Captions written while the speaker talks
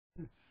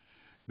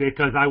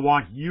because I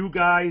want you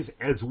guys,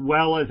 as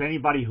well as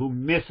anybody who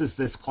misses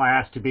this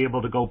class, to be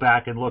able to go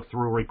back and look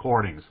through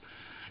recordings.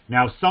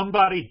 Now,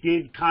 somebody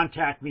did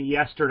contact me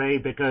yesterday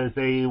because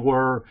they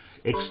were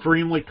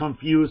extremely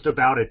confused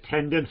about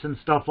attendance and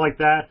stuff like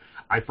that.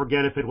 I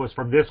forget if it was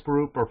from this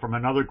group or from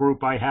another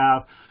group I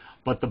have.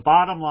 But the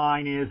bottom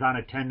line is on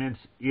attendance,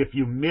 if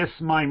you miss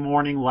my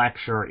morning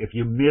lecture, if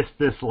you miss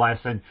this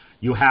lesson,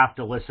 you have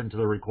to listen to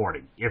the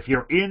recording. If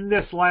you're in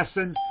this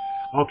lesson,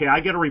 okay, I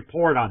get a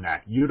report on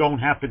that. You don't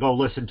have to go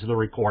listen to the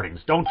recordings.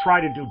 Don't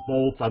try to do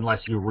both unless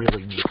you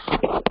really need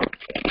to.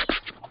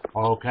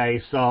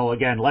 Okay, so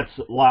again,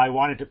 I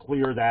wanted to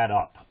clear that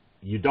up.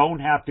 You don't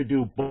have to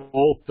do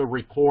both the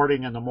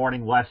recording and the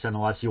morning lesson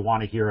unless you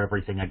want to hear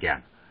everything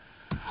again.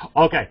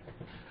 Okay,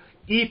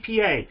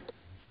 EPA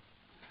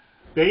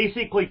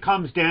basically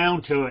comes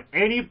down to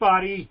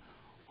anybody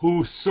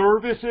who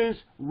services,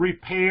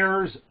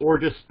 repairs, or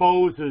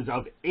disposes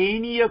of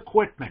any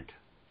equipment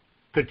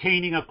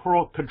containing a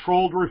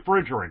controlled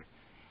refrigerant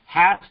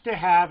has to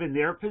have in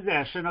their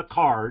possession a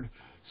card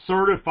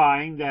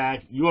certifying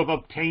that you have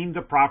obtained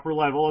the proper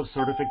level of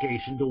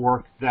certification to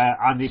work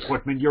on the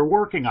equipment you're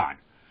working on.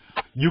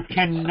 You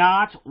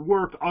cannot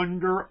work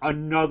under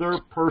another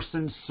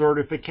person's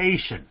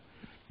certification.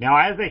 Now,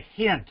 as a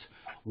hint,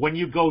 when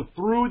we go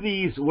through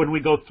these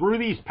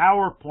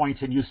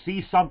PowerPoints and you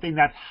see something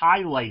that's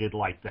highlighted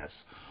like this,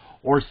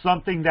 or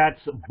something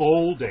that's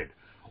bolded,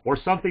 or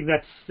something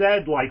that's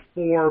said like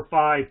 4 or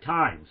 5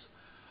 times,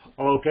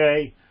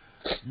 okay,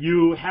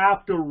 you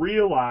have to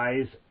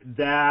realize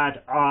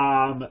that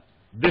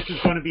this is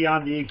going to be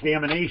on the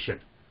examination.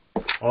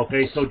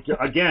 Okay, so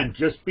again,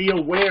 just be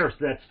aware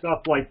that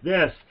stuff like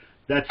this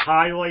that's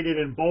highlighted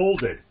and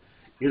bolded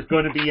is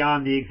going to be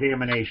on the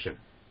examination.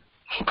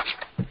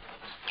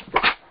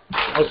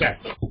 Okay,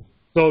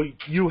 so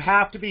you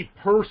have to be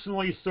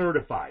personally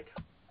certified.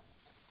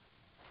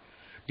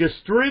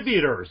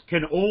 Distributors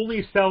can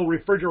only sell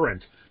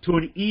refrigerant to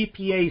an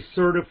EPA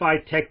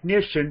certified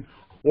technician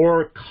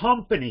or a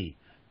company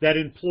that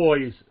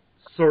employs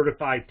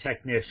certified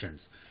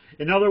technicians.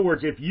 In other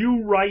words, if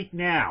you right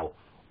now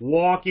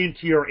walk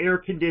into your air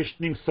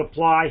conditioning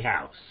supply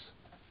house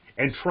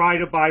and try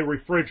to buy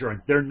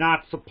refrigerant, they're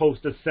not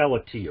supposed to sell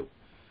it to you.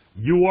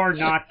 You are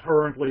not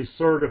currently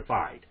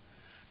certified.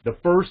 The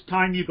first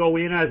time you go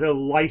in as a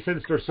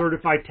licensed or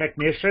certified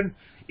technician,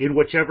 in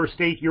whichever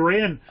state you're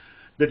in,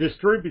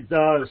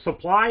 the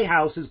supply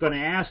house is going to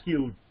ask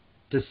you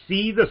to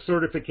see the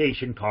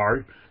certification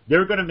card.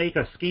 They're going to make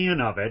a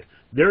scan of it.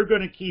 They're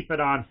going to keep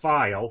it on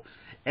file,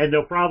 and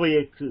they'll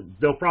probably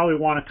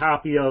want a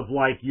copy of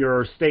like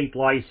your state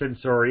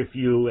license, or if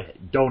you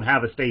don't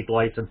have a state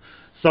license,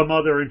 some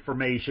other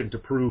information to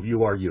prove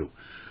you are you.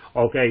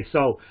 Okay,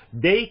 so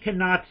they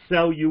cannot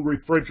sell you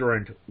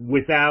refrigerant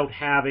without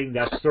having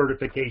that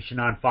certification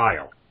on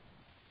file.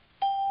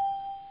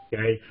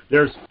 Okay,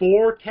 there's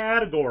 4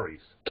 categories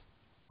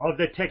of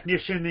the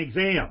technician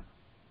exam.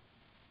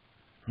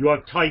 You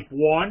have type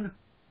 1,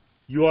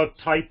 you have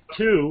type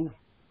 2,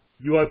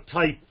 you have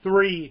type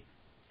 3,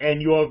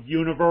 and you have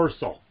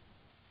universal.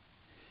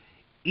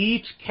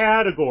 Each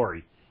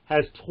category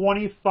has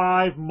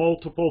 25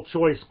 multiple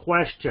choice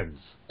questions.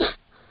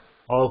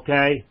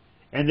 Okay?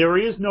 And there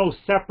is no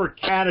separate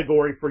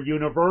category for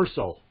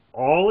universal.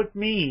 All it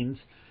means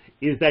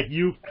is that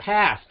you've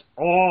passed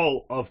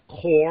all of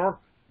core,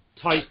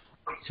 type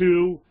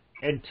 2,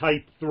 and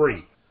type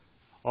 3.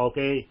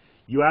 Okay?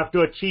 You have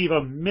to achieve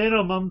a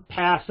minimum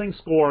passing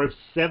score of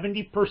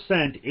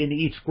 70% in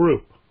each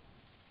group.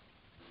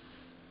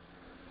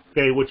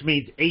 Okay, which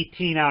means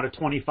 18 out of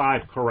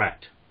 25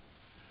 correct.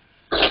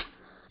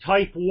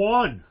 Type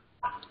 1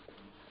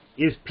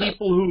 is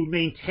people who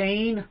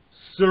maintain,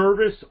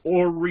 service,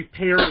 or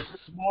repair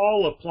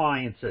small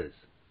appliances.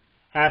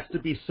 Has to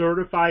be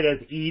certified as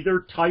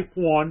either type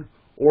 1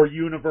 or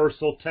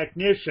universal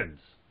technicians.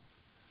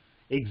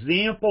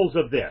 Examples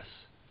of this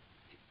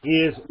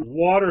is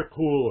water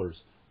coolers,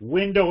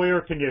 window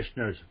air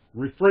conditioners,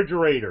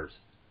 refrigerators,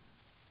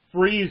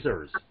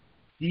 freezers,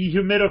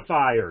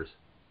 dehumidifiers,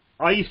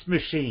 ice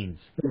machines,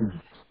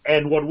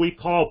 and what we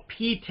call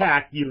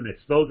PTAC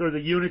units. Those are the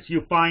units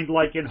you find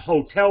like in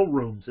hotel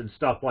rooms and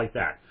stuff like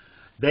that.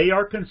 They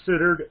are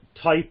considered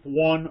type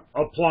 1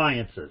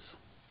 appliances.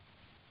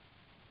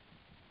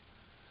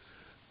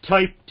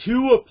 Type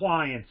 2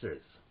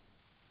 appliances.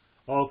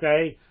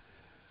 Okay?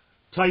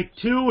 Type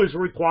 2 is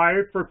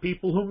required for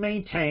people who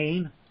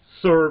maintain,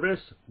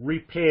 service,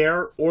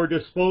 repair, or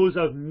dispose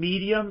of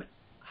medium,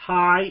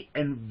 high,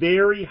 and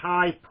very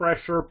high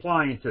pressure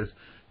appliances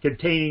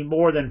containing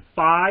more than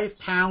 5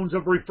 pounds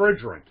of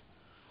refrigerant,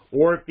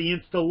 or if the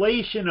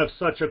installation of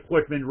such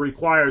equipment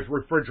requires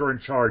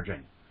refrigerant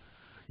charging.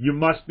 You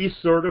must be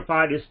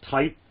certified as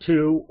type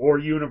 2 or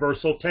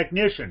universal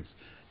technicians.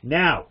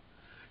 Now,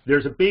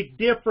 there's a big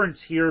difference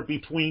here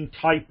between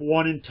type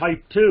 1 and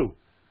type 2.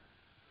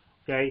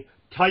 Okay?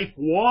 Type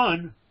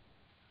 1,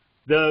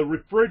 the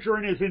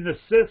refrigerant is in the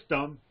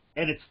system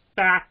and it's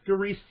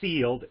factory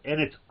sealed and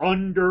it's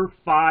under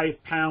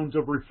 5 pounds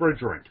of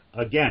refrigerant.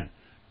 Again,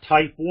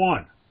 type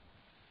 1.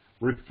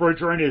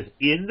 refrigerant is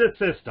in the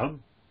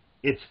system,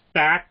 it's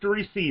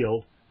factory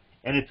sealed,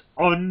 and it's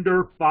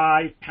under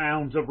 5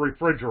 pounds of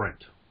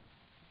refrigerant.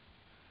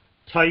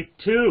 Type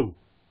 2,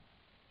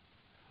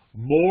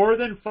 more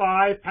than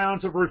 5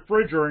 pounds of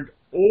refrigerant,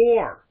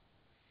 or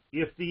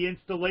if the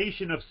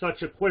installation of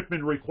such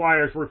equipment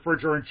requires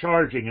refrigerant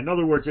charging. In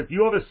other words, if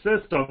you have a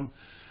system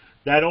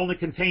that only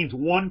contains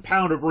 1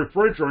 pound of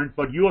refrigerant,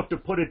 but you have to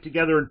put it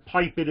together and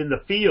pipe it in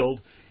the field,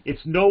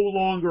 it's no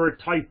longer a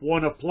Type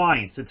 1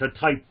 appliance, it's a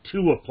Type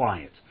 2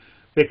 appliance,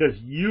 because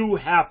you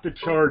have to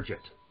charge it.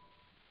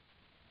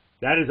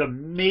 That is a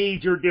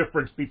major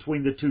difference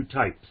between the two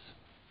types.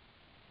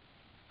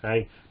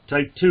 Okay?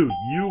 Type 2,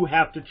 you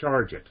have to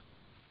charge it.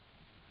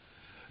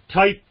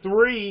 Type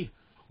 3,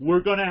 we're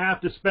going to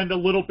have to spend a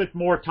little bit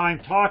more time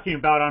talking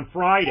about on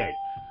Friday.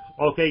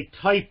 Okay,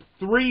 Type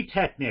 3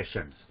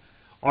 technicians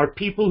are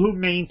people who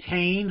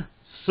maintain,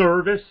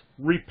 service,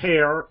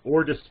 repair,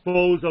 or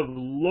dispose of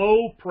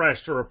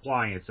low-pressure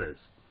appliances.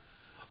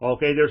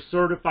 Okay, they're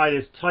certified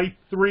as Type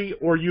 3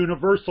 or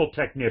universal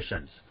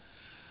technicians.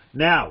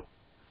 Now,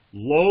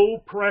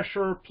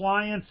 low-pressure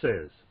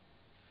appliances,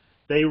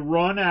 they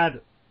run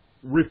at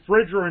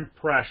refrigerant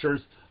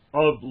pressures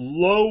of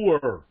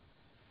lower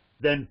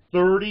than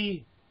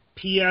 30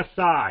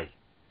 psi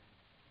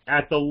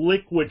at the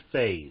liquid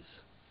phase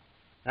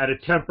at a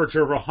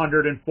temperature of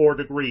 104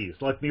 degrees.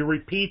 Let me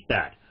repeat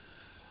that.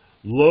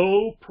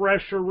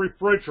 Low-pressure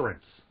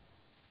refrigerants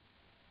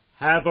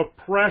have a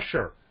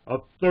pressure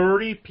of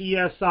 30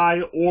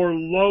 psi or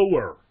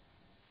lower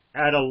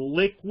at a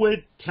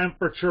liquid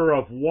temperature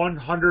of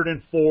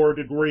 104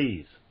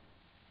 degrees.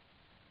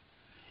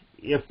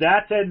 If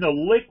that's in the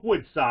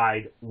liquid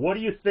side, what do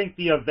you think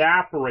the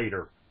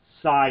evaporator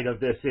side of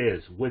this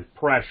is with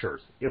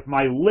pressures? If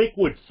my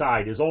liquid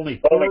side is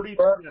only 30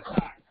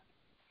 psi.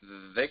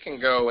 They can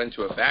go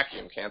into a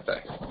vacuum, can't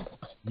they?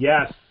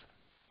 Yes.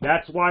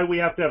 That's why we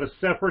have to have a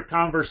separate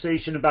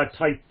conversation about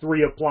Type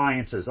 3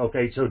 appliances.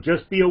 Okay, so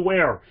just be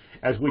aware,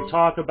 as we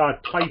talk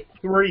about Type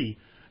 3,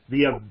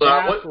 the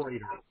evaporator.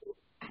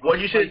 What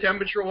did you say the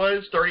temperature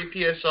was? 30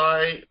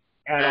 psi?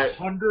 At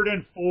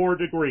 104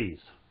 degrees.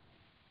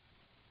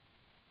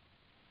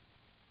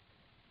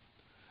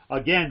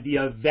 Again, the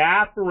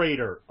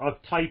evaporator of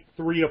Type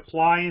 3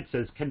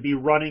 appliances can be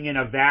running in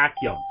a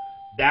vacuum.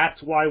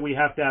 That's why we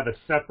have to have a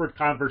separate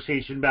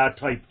conversation about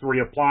Type 3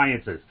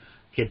 appliances.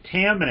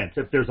 Contaminants,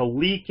 if there's a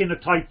leak in a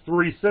Type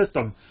 3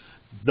 system,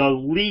 the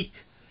leak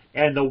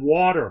and the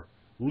water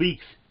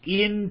leaks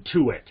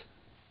into it,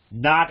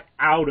 not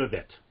out of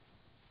it.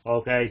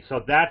 Okay,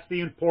 so that's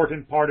the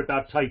important part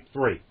about Type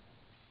 3.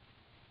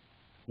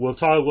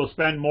 We'll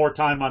spend more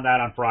time on that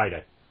on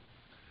Friday.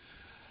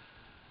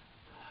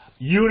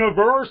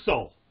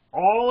 Universal,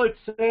 all it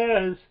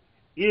says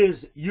is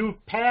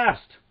you've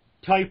passed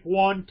Type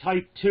 1,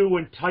 Type 2,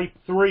 and Type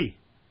 3.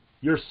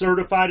 You're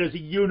certified as a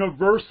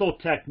universal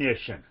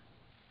technician.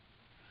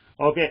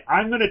 Okay,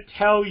 I'm going to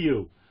tell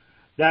you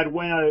that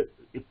when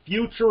a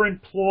future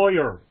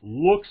employer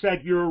looks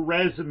at your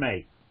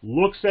resume,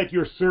 looks at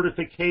your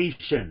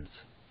certifications,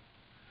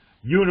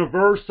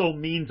 universal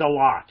means a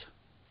lot.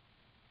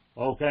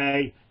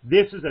 Okay,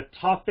 this is a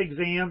tough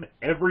exam.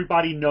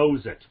 Everybody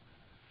knows it.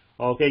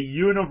 Okay,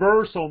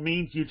 universal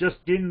means you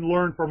just didn't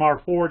learn from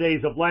our 4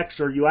 days of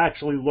lecture. You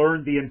actually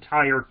learned the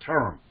entire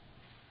term.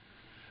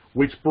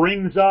 Which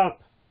brings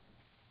up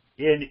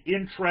an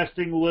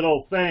interesting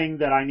little thing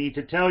that I need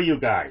to tell you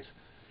guys.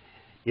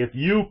 If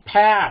you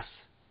pass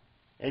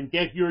and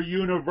get your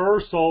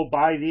universal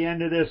by the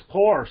end of this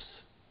course,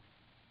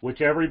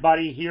 which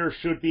everybody here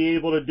should be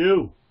able to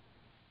do,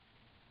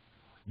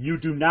 you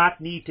do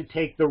not need to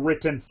take the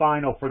written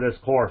final for this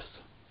course.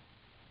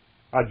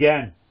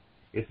 Again,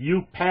 if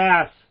you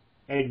pass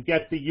and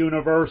get the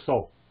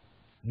universal,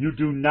 you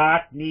do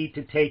not need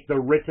to take the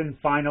written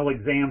final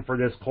exam for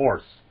this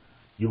course.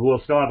 You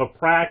will still have a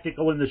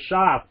practical in the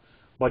shop,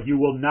 but you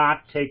will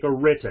not take a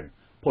written.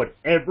 Put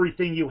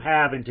everything you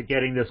have into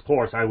getting this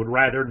course. I would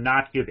rather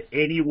not give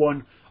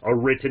anyone a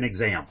written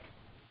exam.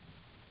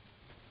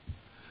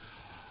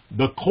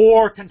 The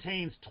core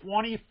contains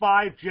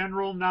 25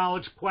 general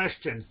knowledge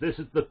questions. This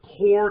is the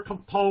core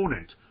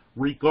component.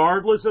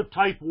 Regardless of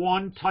Type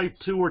 1, Type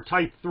 2, or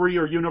Type 3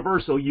 or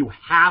universal, you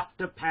have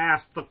to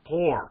pass the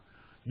core.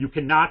 You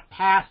cannot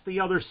pass the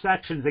other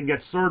sections and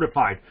get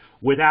certified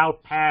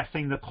without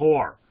passing the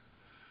core.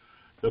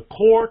 The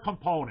core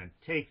component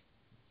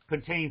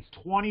contains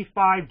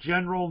 25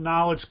 general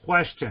knowledge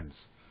questions.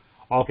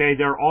 Okay,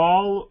 they're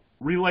all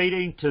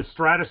relating to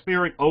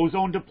stratospheric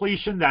ozone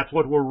depletion. That's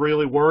what we're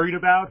really worried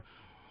about.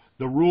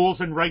 The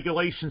rules and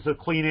regulations of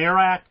Clean Air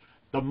Act,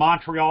 the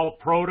Montreal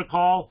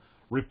Protocol,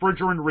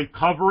 refrigerant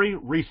recovery,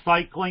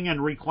 recycling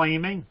and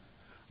reclaiming,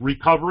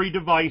 recovery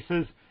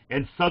devices,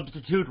 and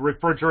substitute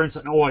refrigerants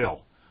and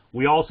oil.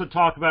 We also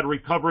talk about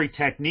recovery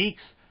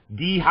techniques,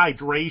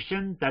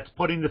 dehydration, that's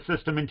putting the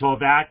system into a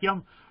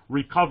vacuum,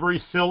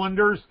 recovery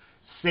cylinders,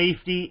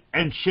 safety,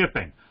 and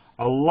shipping.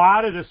 A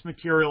lot of this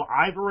material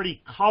I've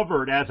already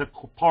covered as a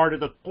part of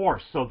the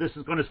course, so this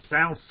is going to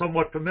sound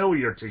somewhat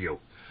familiar to you.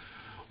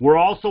 We're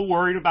also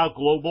worried about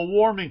global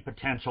warming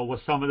potential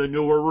with some of the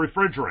newer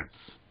refrigerants.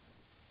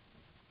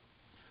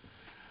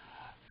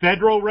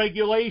 Federal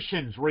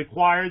regulations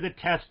require the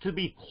test to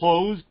be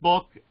closed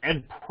book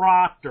and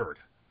proctored.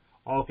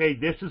 Okay,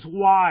 this is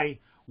why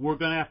we're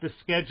going to have to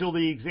schedule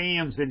the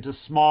exams into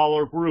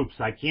smaller groups.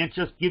 I can't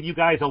just give you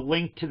guys a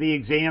link to the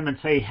exam and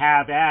say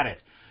have at it,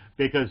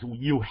 because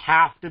we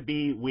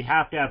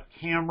have to have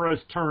cameras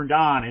turned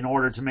on in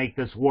order to make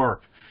this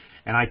work.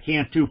 And I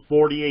can't do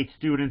 48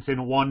 students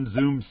in one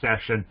Zoom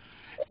session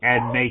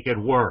and make it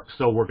work.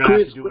 So we're going to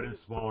have to do it in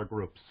smaller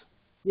groups.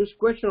 Just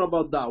question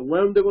about that.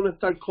 When they're going to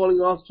start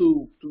calling us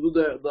to do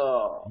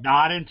the...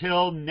 Not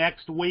until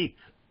next week.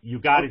 You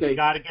got to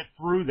get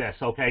through this,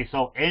 okay?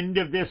 So end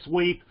of this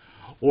week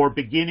or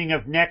beginning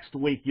of next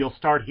week, you'll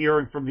start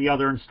hearing from the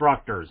other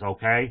instructors,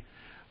 okay?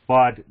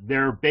 But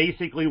they're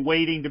basically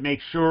waiting to make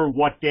sure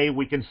what day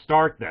we can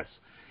start this.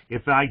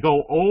 If I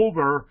go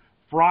over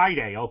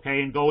Friday,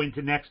 okay, and go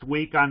into next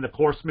week on the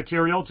course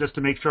material, just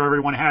to make sure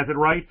everyone has it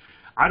right,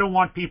 I don't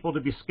want people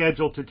to be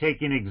scheduled to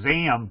take an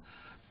exam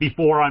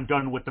before I'm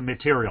done with the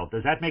material.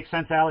 Does that make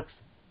sense, Alex?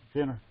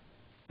 Dinner?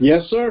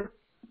 Yes, sir.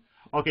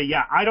 Okay,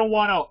 yeah, I don't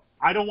want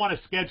to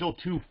schedule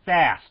too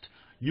fast.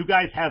 You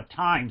guys have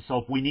time, so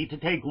if we need to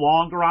take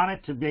longer on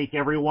it to make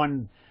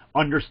everyone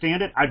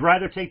understand it, I'd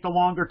rather take the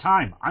longer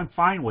time. I'm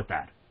fine with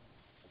that.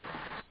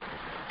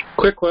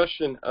 Quick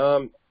question.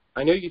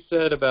 I know you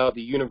said about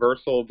the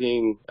universal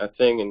being a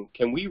thing, and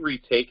can we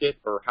retake it,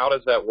 or how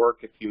does that work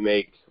if you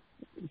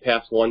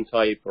pass one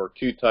type or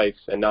two types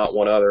and not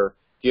one other?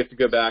 Do you have to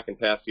go back and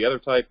pass the other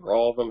type or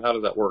all of them? How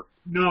does that work?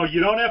 No, you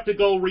don't have to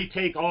go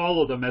retake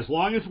all of them. As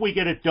long as we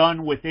get it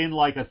done within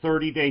like a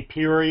 30-day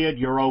period,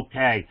 you're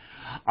okay.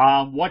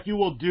 What you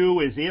will do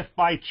is, if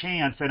by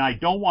chance, and I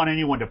don't want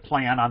anyone to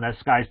plan on this,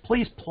 guys,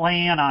 please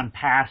plan on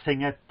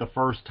passing it the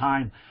first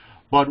time.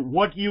 But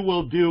what you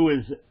will do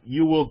is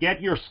you will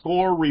get your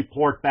score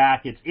report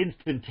back. It's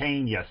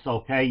instantaneous,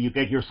 okay? You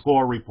get your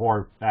score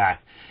report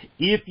back.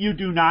 If you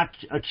do not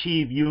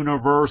achieve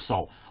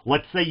universal,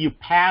 let's say you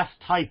pass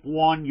type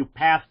 1, you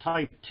pass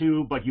type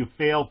 2, but you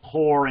fail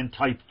core and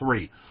type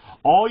 3.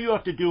 All you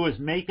have to do is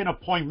make an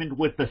appointment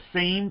with the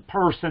same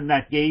person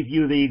that gave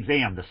you the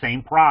exam, the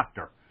same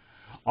proctor,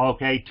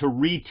 okay, to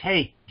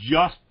retake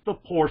just the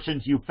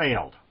portions you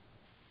failed.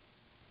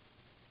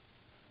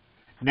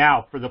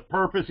 Now, for the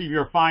purpose of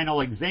your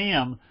final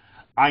exam,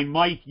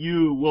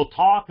 we'll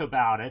talk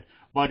about it,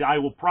 but I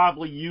will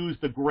probably use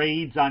the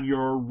grades on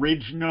your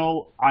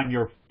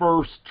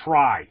first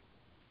try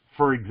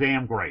for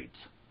exam grades.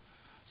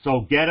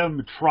 So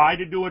try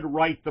to do it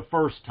right the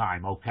first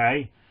time,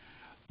 okay?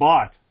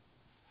 But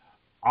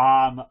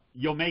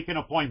you'll make an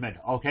appointment,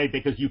 okay,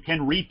 because you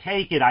can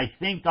retake it, I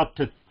think, up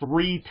to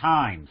 3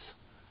 times.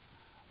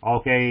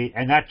 Okay,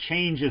 and that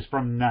changes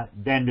from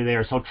then to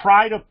there. So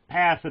try to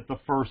pass it the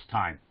first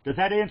time. Does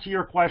that answer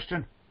your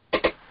question?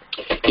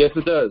 Yes,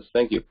 it does.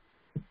 Thank you.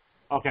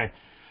 Okay.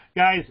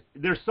 Guys,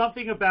 there's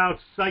something about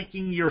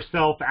psyching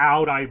yourself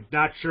out. I'm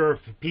not sure if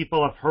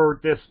people have heard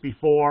this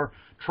before.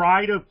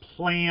 Try to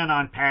plan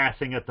on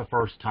passing it the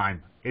first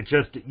time.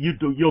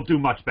 You'll do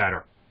much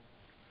better.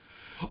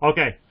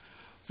 Okay.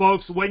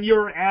 Folks, when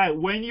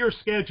you're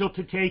scheduled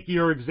to take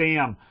your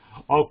exam,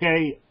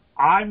 okay,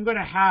 I'm going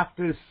to have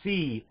to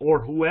see, or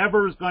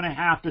whoever's going to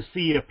have to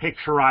see, a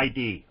picture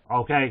ID,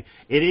 okay?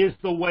 It is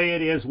the way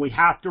it is. We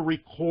have to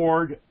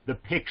record the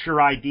picture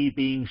ID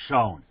being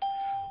shown.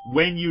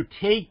 When you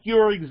take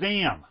your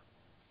exam,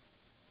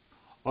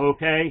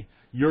 okay,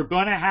 you're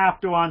going to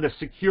have to, on the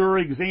Secure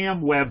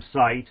Exam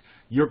website,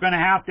 you're going to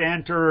have to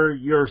enter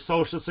your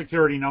Social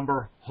Security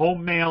number,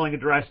 home mailing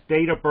address,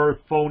 date of birth,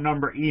 phone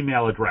number,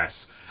 email address.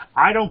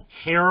 I don't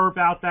care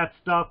about that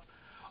stuff,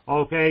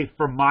 okay,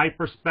 from my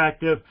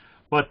perspective.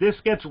 But this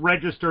gets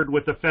registered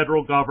with the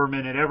federal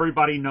government, and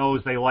everybody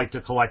knows they like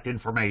to collect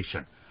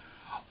information.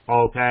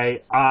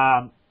 Okay?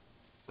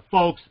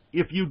 Folks,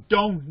 if you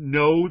don't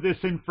know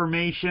this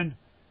information,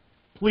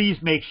 please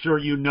make sure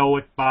you know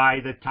it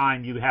by the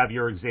time you have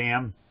your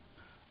exam.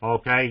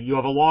 Okay? You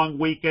have a long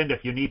weekend.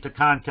 If you need to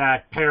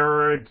contact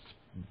parents,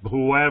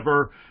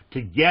 whoever, to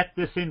get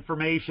this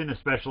information,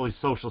 especially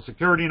Social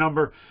Security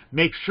number,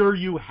 make sure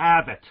you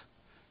have it.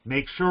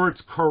 Make sure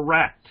it's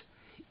correct.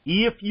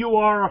 If you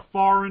are a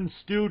foreign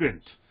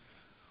student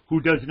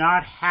who does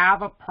not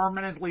have a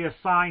permanently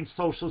assigned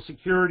Social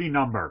Security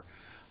number,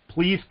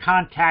 please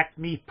contact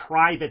me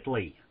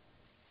privately.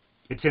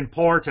 It's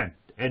important.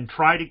 And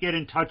try to get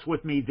in touch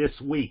with me this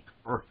week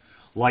or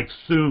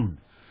soon.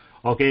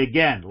 Okay,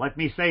 again, let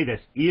me say this.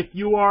 If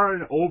you are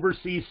an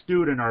overseas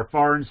student or a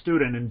foreign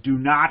student and do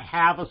not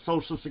have a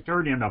Social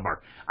Security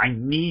number, I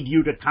need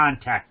you to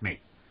contact me.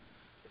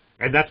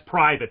 And that's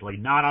privately,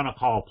 not on a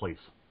call, please.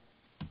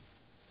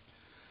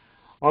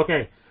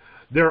 Okay,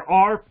 there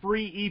are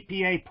free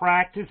EPA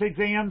practice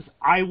exams.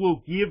 I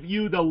will give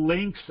you the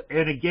links.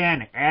 And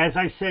again, as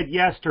I said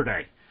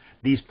yesterday,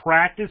 these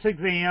practice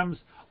exams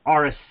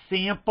are a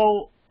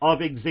sample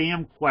of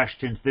exam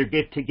questions. They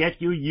get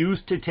you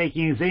used to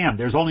taking exam.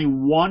 There's only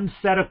one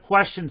set of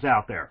questions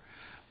out there.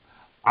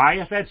 I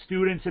have had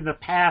students in the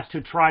past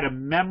who try to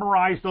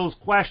memorize those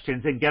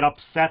questions and get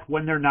upset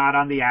when they're not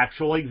on the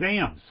actual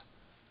exams.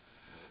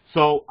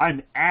 So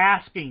I'm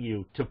asking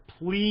you to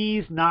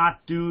please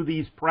not do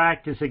these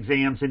practice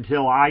exams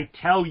until I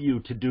tell you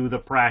to do the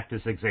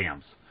practice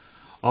exams.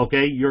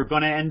 Okay, you're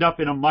going to end up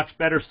in a much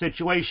better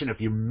situation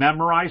if you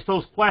memorize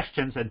those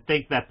questions and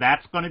think that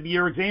that's going to be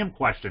your exam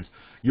questions.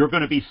 You're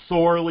going to be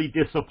sorely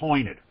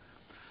disappointed.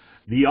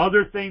 The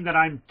other thing that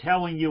I'm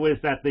telling you is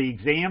that the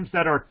exams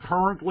that are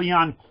currently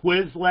on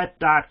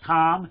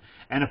Quizlet.com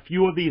and a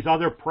few of these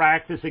other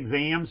practice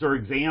exams or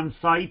exam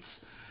sites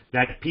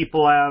that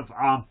people have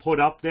put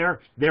up there,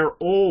 they're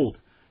old.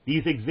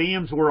 These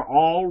exams were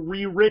all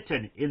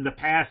rewritten in the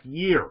past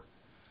year.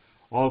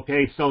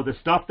 Okay, so the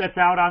stuff that's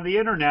out on the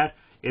internet,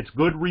 it's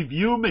good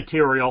review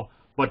material,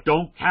 but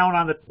don't count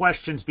on the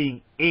questions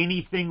being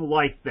anything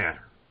like that.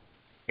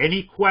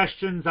 Any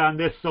questions on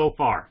this so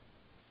far?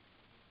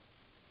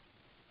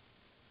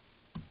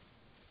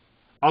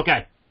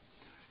 Okay,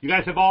 you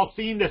guys have all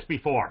seen this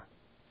before.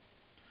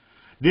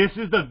 This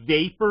is the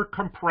vapor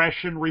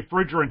compression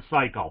refrigerant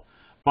cycle.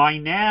 By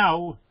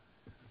now,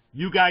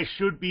 you guys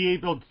should be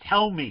able to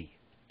tell me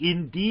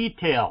in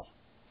detail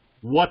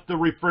what the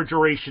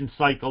refrigeration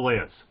cycle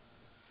is.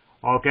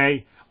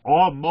 Okay?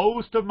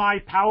 Most of my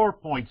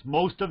PowerPoints,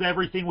 most of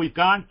everything we've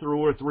gone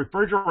through with the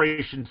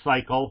refrigeration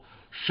cycle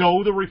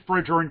show the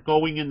refrigerant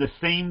going in the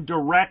same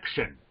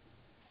direction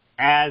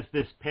as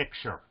this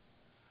picture.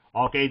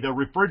 Okay, the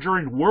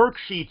refrigerant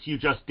worksheets you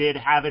just did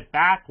have it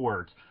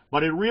backwards,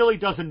 but it really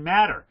doesn't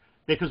matter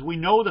because we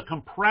know the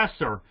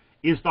compressor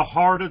is the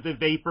heart of the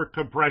vapor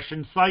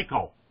compression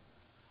cycle.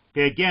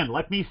 Okay, again,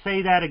 let me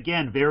say that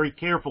again very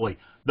carefully.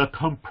 The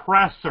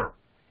compressor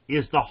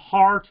is the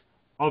heart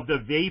of the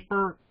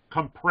vapor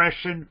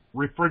compression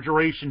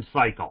refrigeration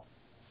cycle.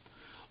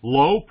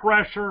 Low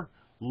pressure,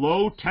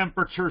 low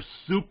temperature,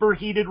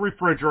 superheated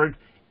refrigerant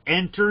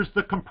enters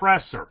the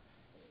compressor.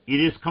 It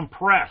is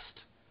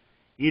compressed.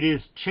 It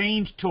is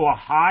changed to a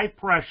high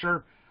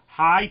pressure,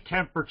 high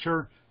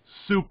temperature,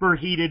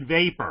 superheated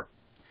vapor.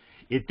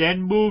 It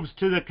then moves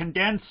to the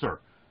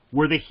condenser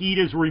where the heat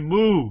is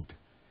removed,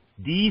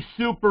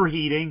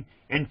 desuperheating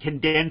and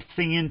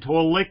condensing into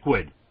a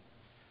liquid.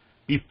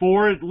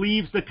 Before it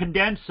leaves the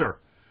condenser,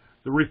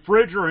 the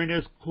refrigerant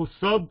is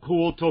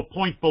subcooled to a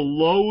point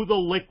below the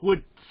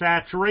liquid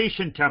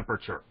saturation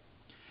temperature.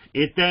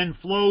 It then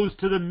flows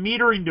to the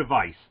metering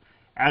device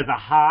as a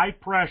high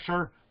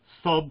pressure,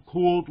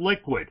 subcooled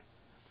liquid.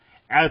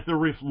 As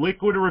the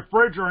liquid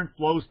refrigerant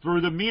flows through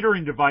the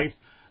metering device,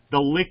 the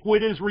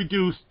liquid is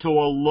reduced to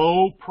a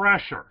low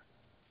pressure,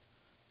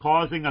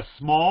 causing a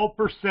small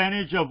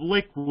percentage of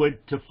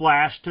liquid to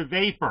flash to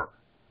vapor.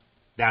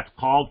 That's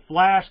called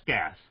flash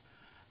gas.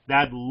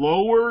 That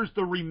lowers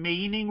the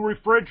remaining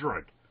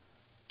refrigerant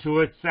to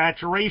its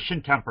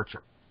saturation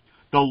temperature.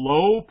 The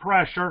low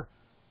pressure,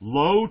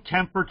 low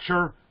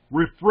temperature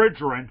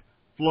refrigerant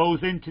flows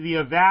into the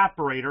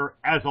evaporator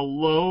as a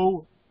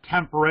low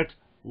temperate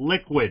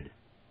liquid.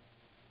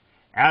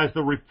 As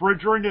the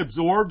refrigerant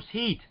absorbs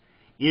heat,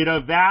 it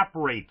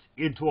evaporates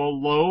into a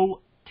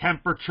low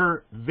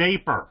temperature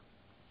vapor.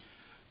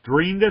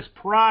 During this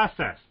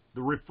process,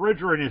 the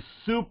refrigerant is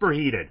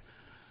superheated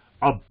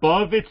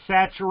above its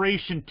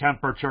saturation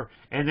temperature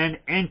and then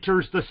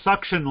enters the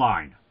suction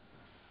line.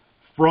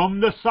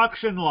 From the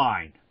suction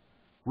line,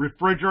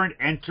 refrigerant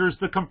enters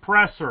the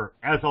compressor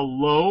as a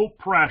low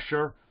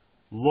pressure,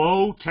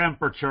 low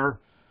temperature,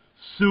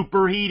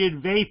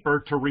 superheated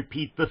vapor to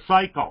repeat the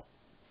cycle.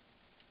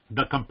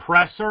 The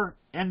compressor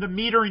and the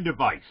metering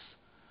device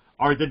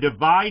are the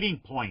dividing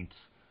points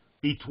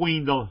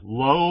between the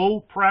low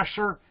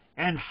pressure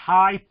and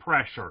high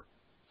pressure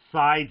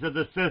sides of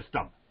the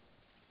system.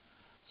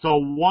 So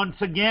once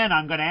again,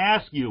 I'm going to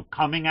ask you,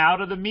 coming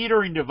out of the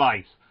metering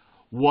device,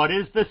 what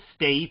is the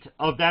state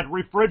of that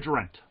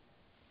refrigerant?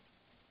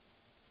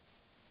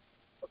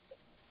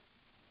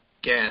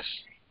 Gas.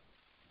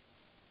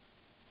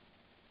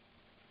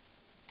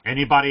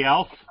 Anybody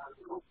else?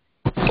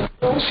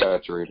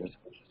 Saturated.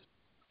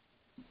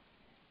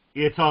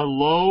 It's a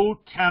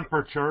low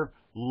temperature,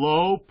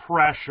 low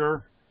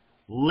pressure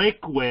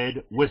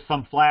liquid with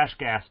some flash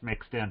gas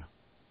mixed in.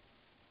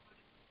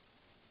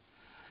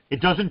 It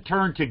doesn't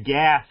turn to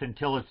gas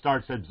until it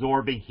starts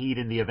absorbing heat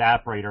in the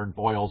evaporator and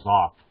boils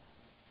off.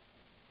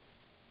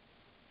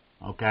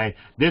 Okay,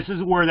 this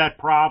is where that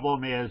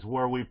problem is,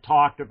 where we've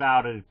talked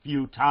about it a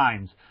few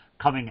times,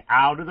 coming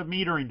out of the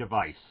metering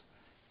device.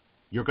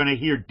 You're going to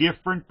hear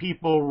different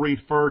people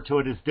refer to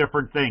it as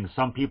different things.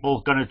 Some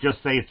people's going to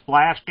just say it's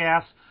flash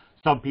gas.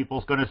 Some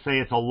people's going to say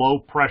it's a low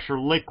pressure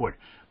liquid.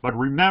 But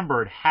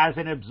remember, it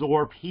hasn't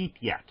absorbed heat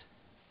yet.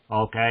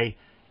 Okay?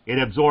 It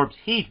absorbs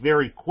heat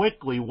very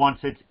quickly once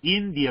it's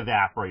in the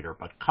evaporator.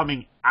 But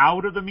coming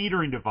out of the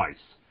metering device,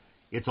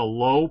 it's a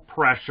low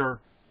pressure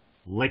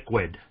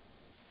liquid.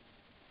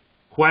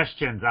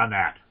 Questions on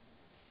that?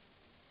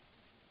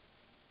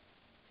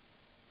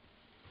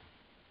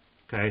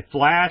 Okay,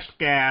 flash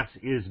gas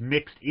is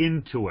mixed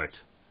into it.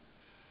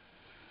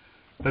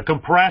 The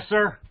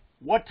compressor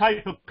what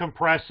type of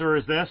compressor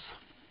is this?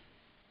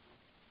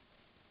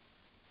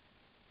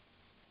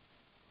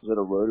 Is it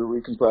a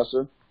rotary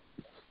compressor?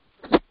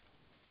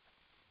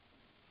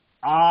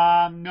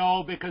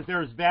 No, because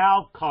there's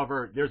valve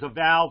cover. There's a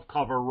valve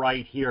cover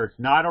right here. It's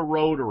not a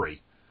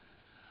rotary.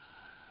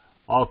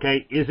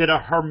 Okay, is it a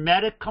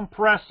hermetic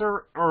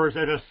compressor or is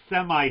it a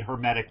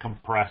semi-hermetic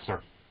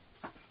compressor?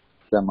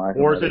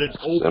 Semi-hermetic. Or is it an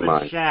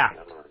open shaft?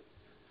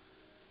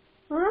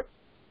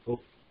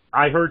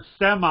 I heard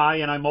semi,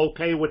 and I'm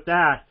okay with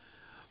that.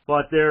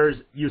 But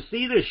you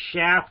see this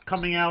shaft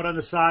coming out on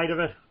the side of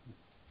it?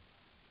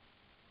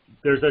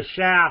 There's a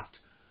shaft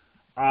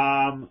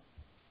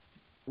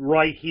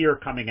right here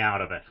coming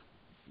out of it.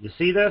 You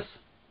see this?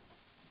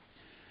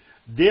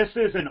 This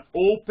is an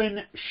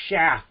open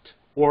shaft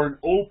or an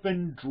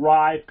open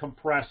drive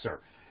compressor.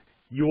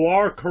 You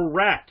are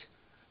correct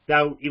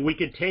that we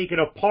could take it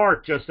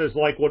apart just as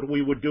like what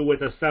we would do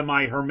with a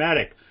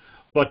semi-hermetic,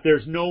 but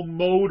there's no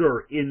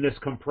motor in this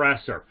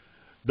compressor.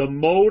 The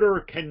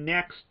motor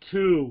connects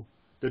to,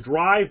 the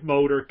drive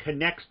motor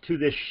connects to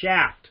this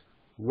shaft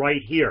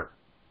right here.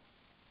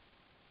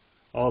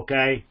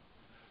 Okay?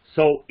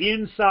 So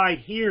inside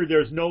here,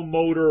 there's no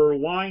motor or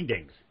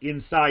windings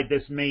inside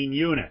this main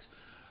unit.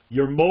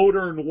 Your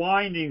motor and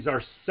windings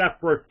are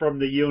separate from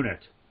the unit.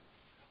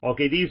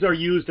 Okay, these are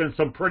used in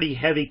some pretty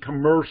heavy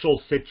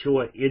commercial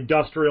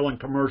industrial and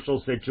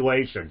commercial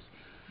situations.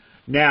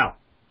 Now,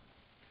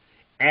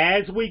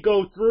 as we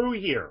go through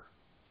here,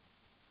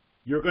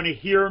 you're going to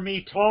hear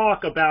me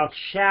talk about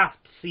shaft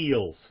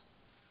seals.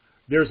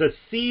 There's a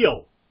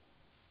seal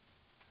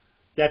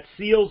that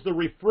seals the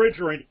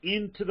refrigerant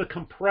into the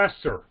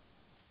compressor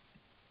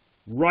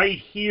right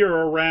here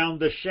around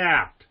the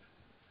shaft.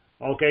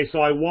 Okay, so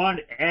I want,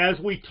 as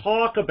we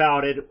talk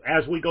about it,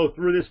 as we go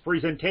through this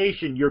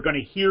presentation, you're going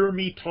to hear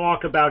me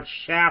talk about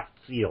shaft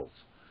seals.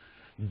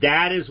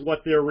 That is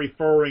what they're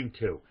referring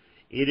to.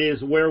 It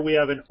is where we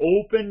have an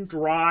open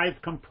drive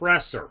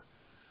compressor,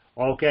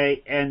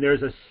 okay, and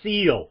there's a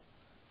seal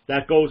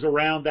that goes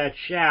around that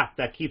shaft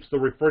that keeps the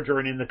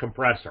refrigerant in the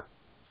compressor.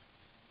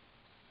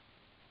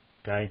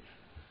 Okay,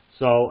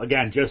 so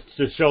again, just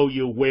to show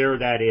you where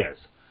that is.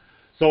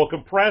 So a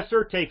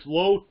compressor takes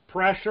low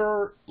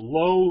pressure,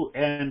 low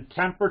and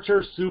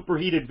temperature,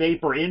 superheated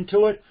vapor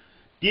into it,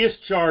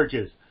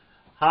 discharges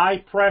high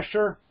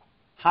pressure,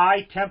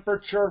 high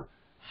temperature,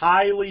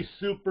 highly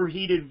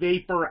superheated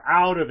vapor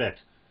out of it.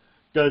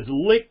 Does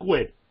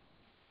liquid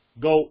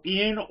go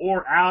in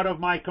or out of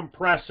my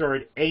compressor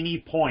at any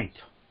point?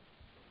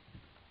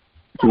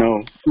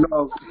 No.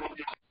 No.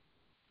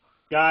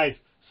 Guys,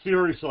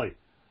 seriously,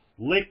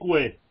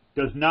 liquid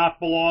does not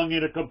belong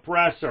in a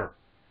compressor.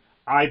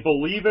 I,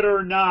 believe it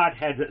or not,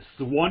 had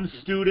one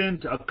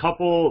student a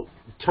couple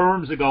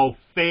terms ago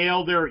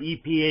fail their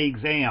EPA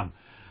exam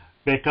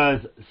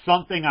because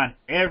something on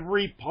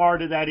every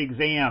part of that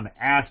exam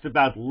asked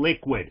about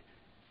liquid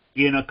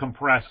in a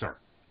compressor.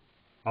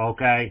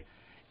 Okay?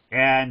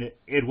 And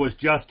it was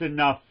just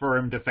enough for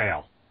him to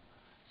fail.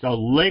 So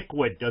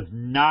liquid does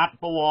not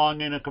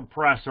belong in a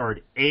compressor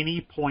at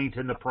any point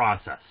in the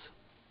process.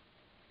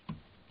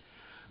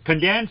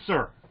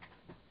 Condenser.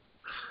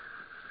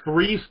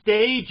 3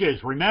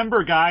 stages.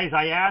 Remember, guys,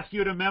 I asked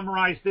you to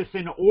memorize this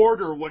in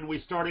order when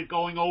we started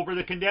going over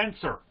the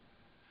condenser.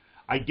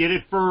 I did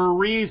it for a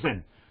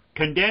reason.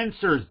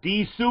 Condensers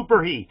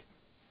de-superheat,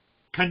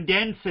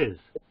 condenses,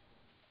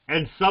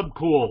 and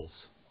subcools.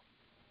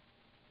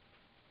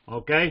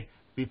 Okay?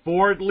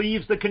 Before it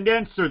leaves the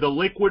condenser, the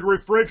liquid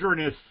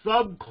refrigerant is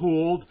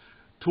subcooled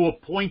to a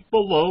point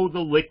below the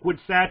liquid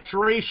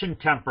saturation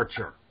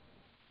temperature.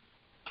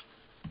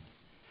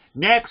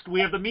 Next,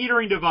 we have the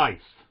metering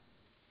device.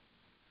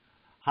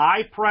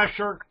 High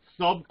pressure,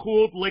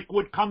 subcooled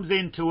liquid comes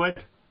into it.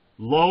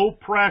 Low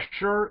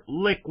pressure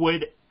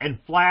liquid and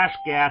flash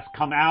gas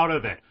come out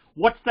of it.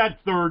 What's that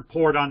third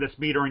port on this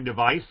metering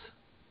device?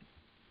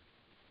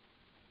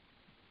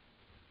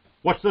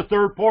 What's the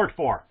third port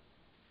for?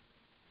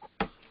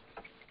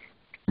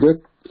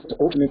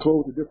 Open and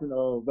close the different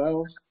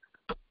valves.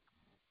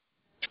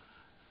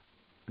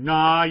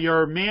 Nah,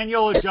 your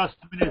manual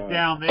adjustment is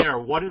down there.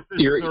 What is this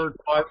third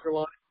equalizer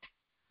line?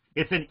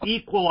 It's an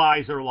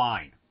equalizer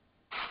line.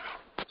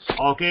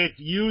 Okay, it's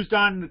used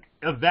on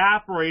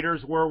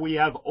evaporators where we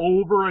have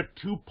over a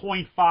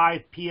 2.5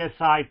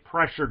 psi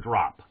pressure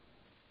drop.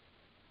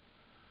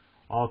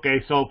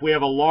 Okay, so if we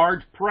have a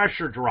large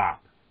pressure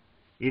drop,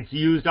 it's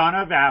used on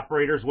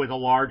evaporators with a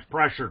large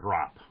pressure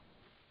drop.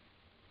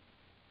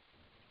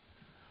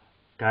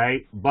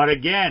 Okay, but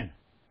again,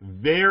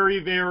 very,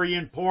 very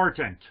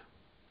important.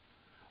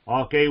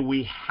 Okay,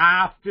 we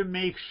have to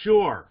make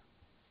sure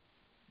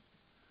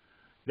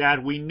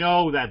that we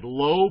know that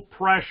low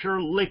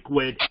pressure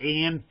liquid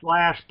and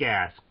flash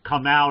gas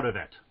come out of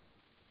it.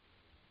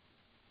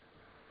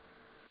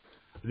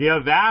 The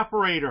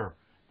evaporator,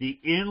 the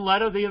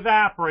inlet of the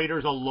evaporator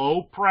is a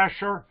low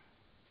pressure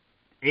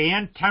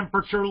and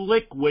temperature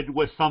liquid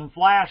with some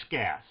flash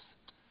gas.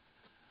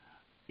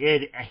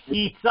 It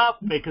heats up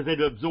because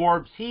it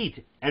absorbs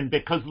heat, and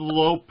because of the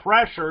low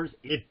pressures,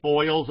 it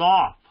boils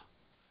off.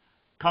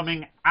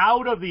 coming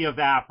out of the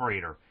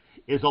evaporator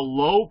is a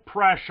low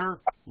pressure,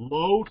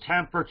 low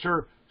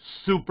temperature,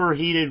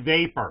 superheated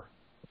vapor.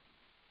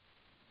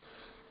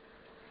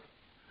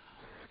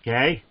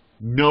 Okay?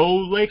 No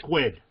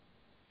liquid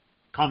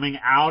coming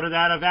out of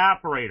that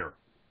evaporator.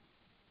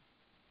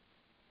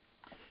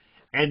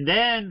 And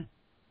then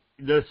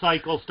the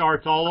cycle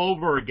starts all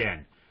over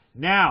again.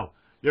 Now,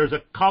 there's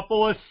a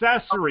couple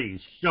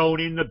accessories shown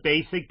in the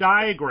basic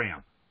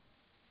diagram.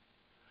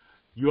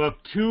 You have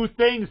two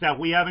things that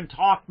we haven't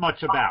talked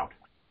much about.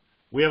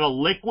 We have a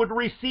liquid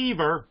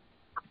receiver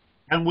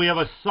and we have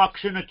a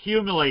suction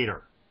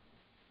accumulator.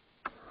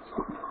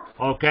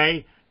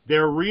 Okay?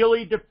 They're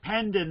really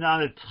dependent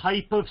on the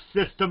type of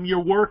system you're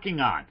working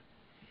on.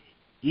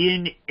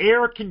 In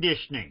air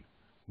conditioning,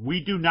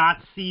 we do not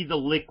see the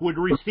liquid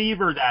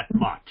receiver that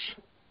much.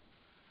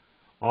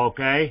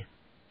 Okay?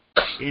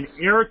 In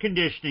air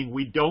conditioning,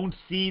 we don't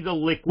see the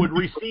liquid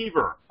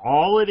receiver.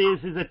 All it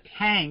is a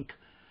tank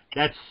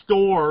that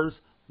stores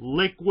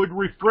liquid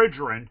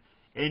refrigerant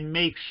and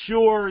makes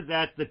sure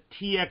that the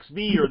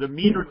TXV or the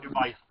metering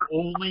device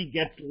only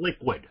gets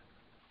liquid.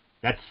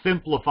 That's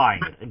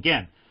simplifying it.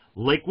 Again,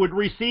 liquid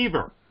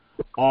receiver.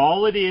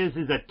 All it is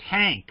a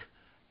tank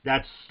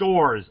that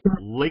stores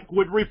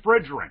liquid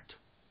refrigerant,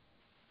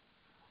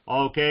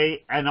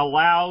 okay, and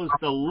allows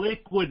the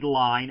liquid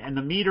line and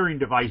the metering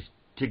device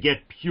to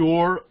get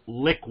pure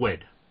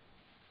liquid.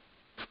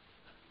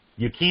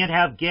 You can't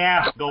have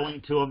gas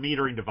going to a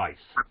metering device.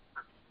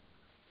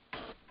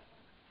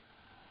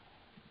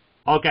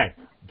 Okay,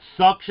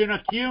 suction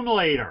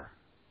accumulator.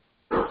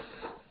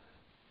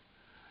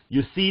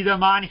 You see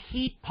them on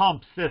heat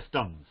pump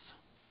systems.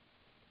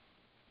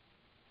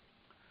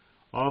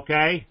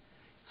 Okay,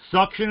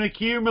 suction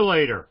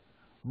accumulator.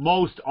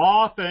 Most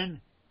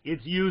often,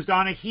 it's used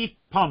on a heat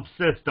pump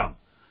system.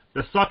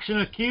 The suction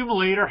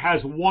accumulator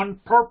has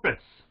one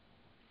purpose.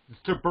 It's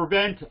to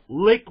prevent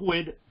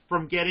liquid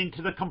from getting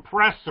to the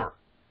compressor.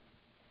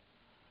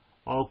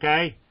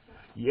 Okay?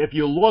 If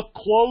you look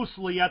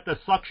closely at the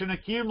suction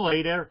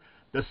accumulator,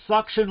 the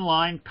suction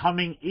line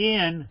coming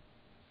in,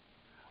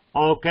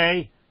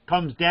 okay,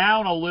 comes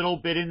down a little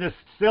bit in this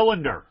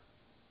cylinder.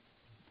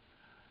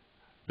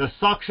 The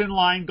suction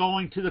line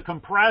going to the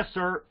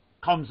compressor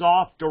comes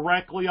off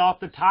directly off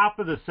the top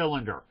of the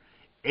cylinder.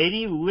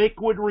 Any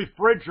liquid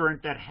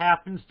refrigerant that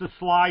happens to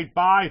slide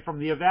by from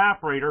the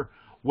evaporator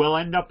will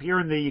end up here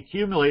in the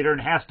accumulator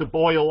and has to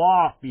boil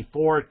off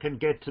before it can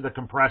get to the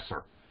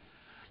compressor.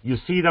 You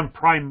see them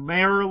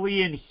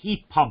primarily in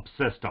heat pump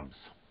systems.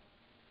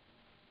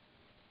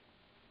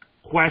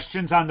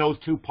 Questions on those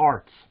two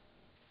parts?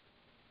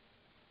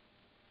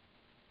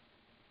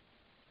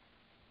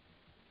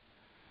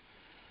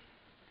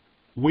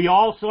 We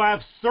also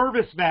have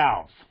service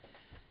valves.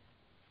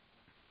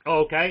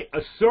 Okay,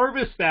 a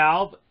service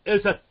valve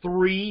is a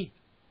three-part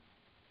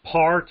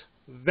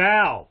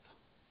valve.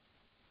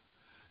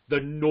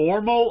 The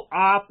normal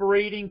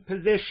operating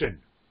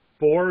position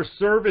for a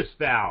service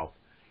valve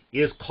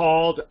is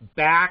called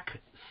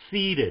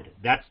back-seated.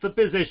 That's the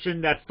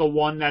position, that's the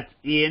one that's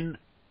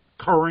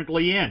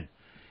currently in.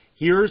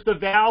 Here's the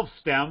valve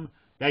stem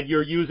that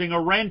you're using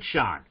a wrench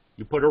on.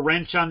 You put a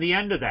wrench on the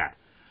end of that.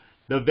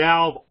 The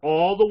valve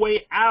all the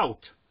way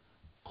out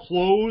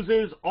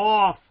closes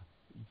off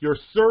your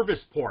service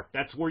port.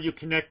 That's where you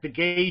connect the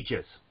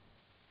gauges.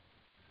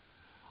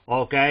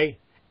 Okay?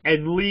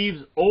 And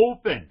leaves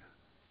open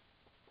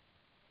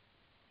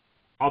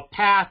a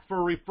path for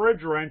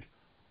refrigerant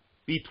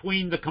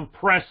between the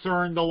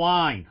compressor and the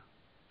line.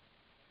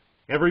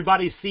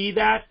 Everybody see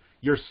that?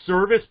 Your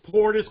service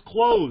port is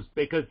closed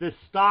because this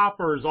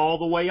stopper is all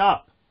the way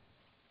up.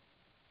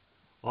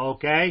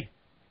 Okay?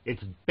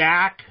 It's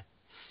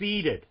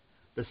back-seated.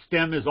 The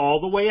stem is all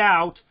the way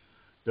out.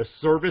 The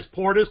service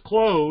port is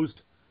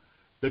closed.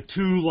 The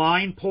two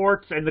line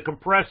ports and the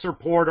compressor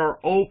port are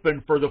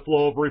open for the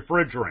flow of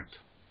refrigerant.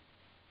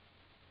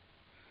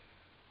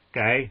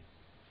 Okay?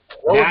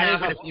 What would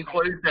happen if you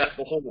closed that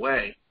the whole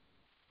way?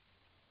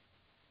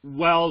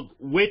 Well,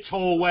 which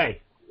whole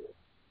way?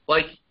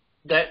 Like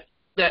that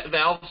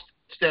valve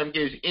stem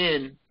goes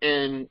in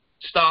and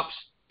stops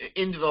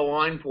into the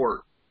line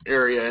port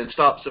area and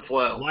stops the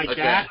flow. Like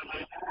that?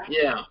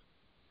 Yeah.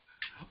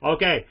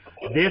 Okay,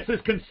 this is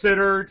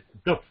considered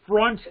the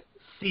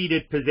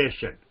front-seated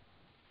position.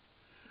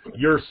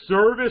 Your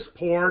service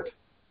port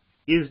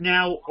is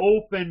now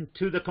open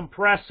to the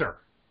compressor.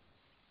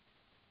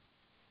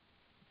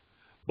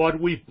 But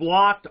we've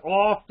blocked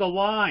off the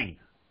line.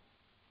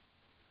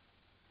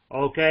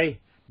 Okay?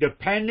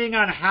 Depending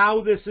on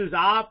how this is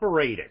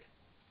operated,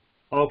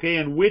 okay,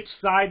 and which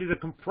side of the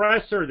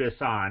compressor this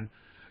on,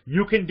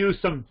 you can do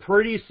some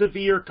pretty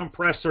severe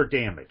compressor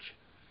damage.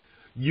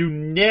 You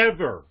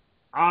never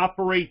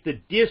operate the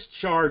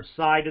discharge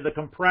side of the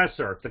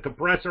compressor. If the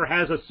compressor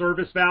has a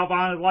service valve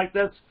on it like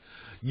this,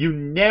 you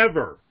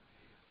never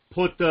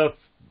put the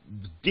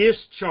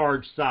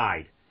discharge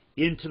side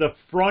into the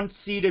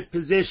front-seated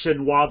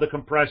position while the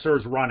compressor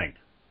is running.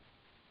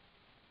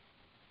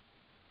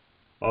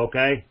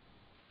 Okay?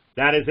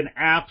 That is an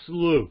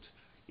absolute.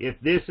 if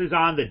this is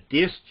on the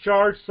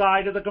discharge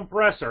side of the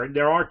compressor, and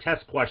there are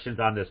test questions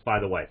on this, by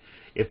the way,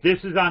 if this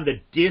is on the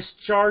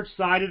discharge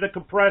side of the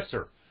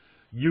compressor,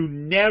 you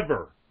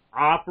never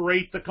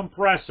operate the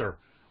compressor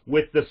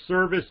with the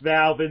service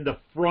valve in the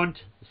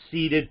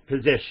front-seated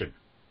position,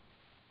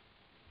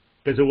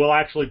 because it will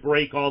actually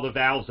break all the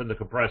valves in the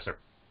compressor.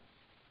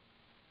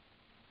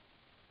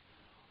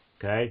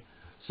 Okay,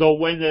 so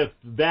when the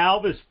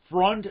valve is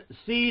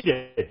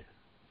front-seated,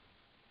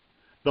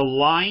 the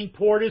line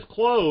port is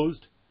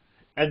closed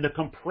and the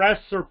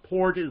compressor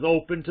port is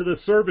open to the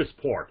service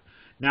port.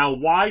 Now,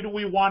 why do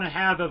we want to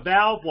have a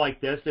valve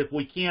like this if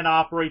we can't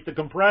operate the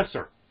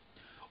compressor?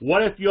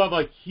 What if you have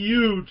a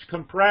huge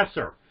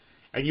compressor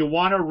and you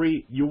want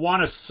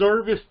to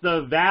service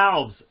the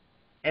valves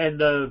and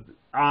the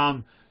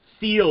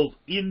seals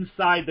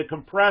inside the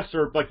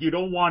compressor, but you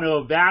don't want to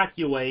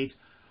evacuate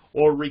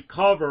or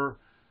recover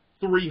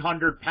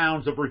 300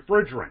 pounds of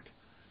refrigerant?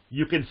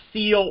 You can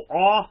seal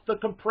off the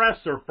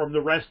compressor from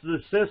the rest of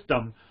the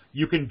system.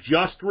 You can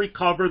just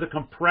recover the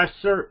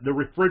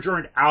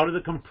refrigerant out of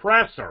the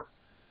compressor,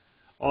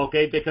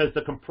 okay, because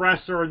the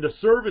compressor and the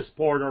service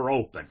port are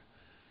open.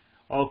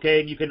 Okay,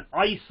 and you can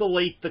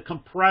isolate the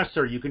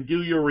compressor. You can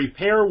do your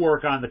repair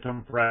work on the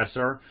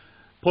compressor,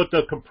 put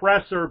the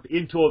compressor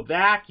into a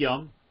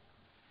vacuum,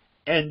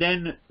 and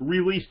then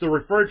release the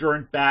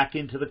refrigerant back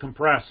into the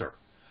compressor.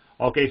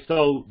 Okay,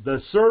 so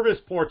the service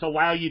ports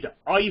allow you to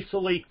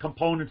isolate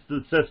components to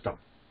the system.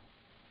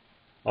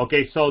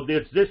 Okay, so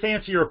does this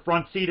answer your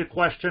front-seated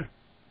question?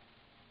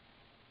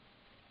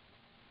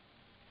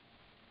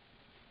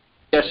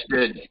 Yes, it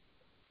did.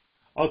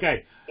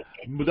 Okay,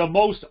 the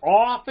most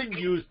often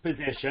used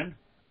position,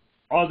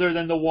 other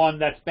than the one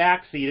that's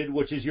back-seated,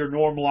 which is your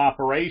normal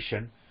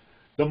operation,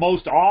 the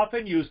most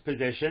often used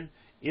position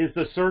is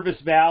the service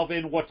valve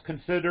in what's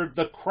considered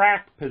the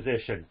crack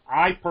position.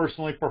 I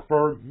personally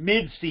prefer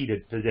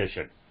mid-seated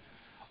position.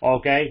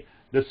 Okay,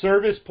 the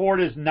service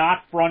port is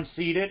not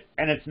front-seated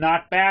and it's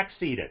not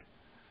back-seated.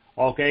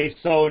 Okay,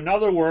 so in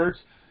other words,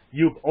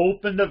 you've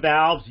opened the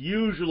valves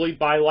usually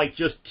by like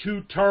just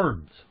 2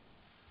 turns.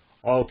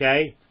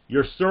 Okay,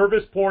 your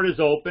service port is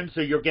open, so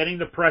you're getting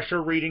the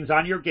pressure readings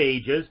on your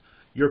gauges.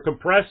 Your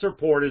compressor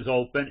port is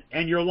open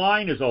and your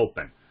line is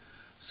open.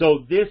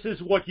 So this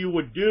is what you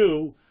would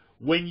do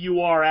when you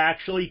are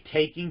actually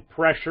taking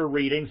pressure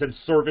readings and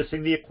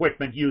servicing the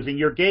equipment using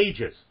your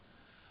gauges.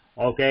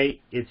 Okay,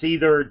 it's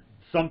either,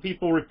 some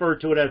people refer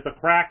to it as the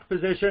crack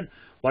position,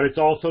 but it's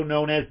also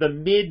known as the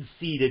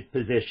mid-seated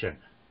position.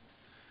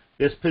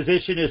 This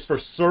position is for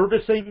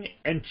servicing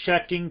and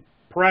checking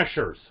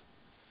pressures.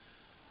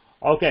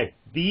 Okay,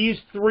 these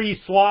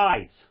 3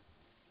 slides,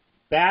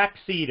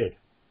 back-seated,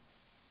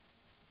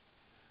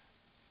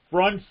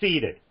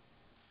 front-seated,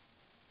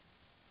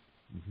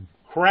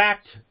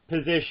 cracked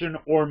position,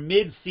 or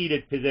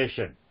mid-seated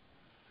position,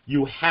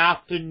 you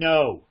have to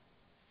know.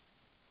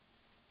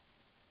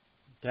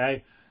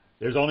 Okay?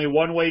 There's only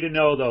one way to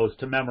know those,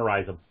 to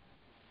memorize them.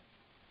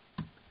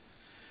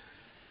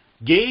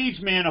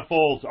 Gauge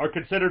manifolds are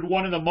considered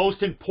one of the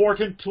most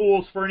important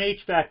tools for an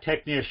HVAC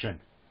technician.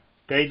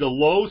 Okay, the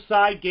low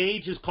side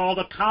gauge is called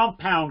a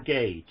compound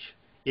gauge.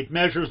 It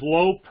measures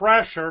low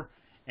pressure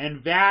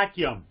and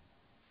vacuum.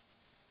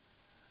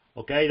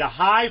 Okay, the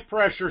high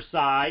pressure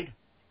side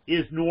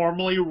is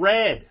normally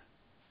red.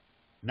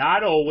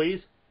 Not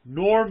always,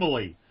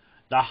 normally.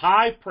 The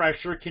high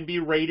pressure can be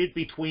rated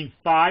between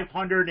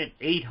 500 and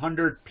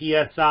 800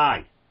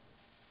 psi.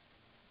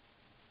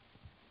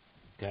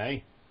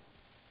 Okay.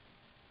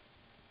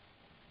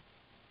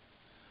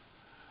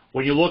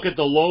 When you look at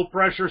the low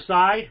pressure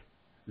side,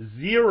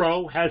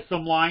 0 has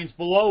some lines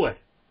below it.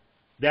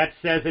 That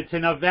says it's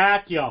in a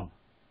vacuum.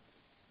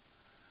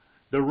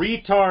 The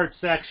retard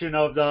section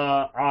of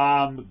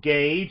the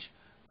gauge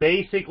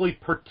basically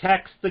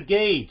protects the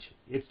gauge.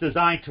 It's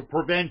designed to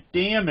prevent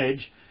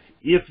damage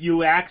if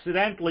you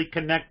accidentally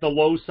connect the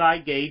low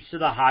side gauge to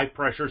the high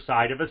pressure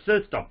side of a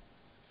system.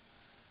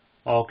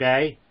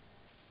 Okay?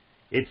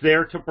 It's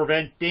there to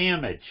prevent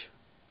damage.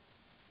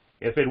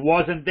 If it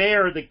wasn't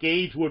there, the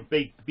gauge would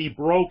be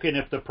broken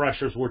if the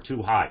pressures were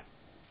too high.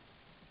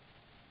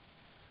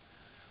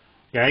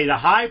 Okay, the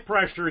high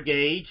pressure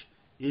gauge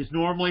is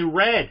normally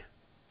red.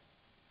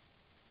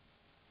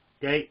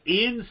 Okay,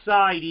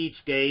 inside each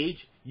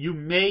gauge, you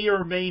may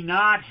or may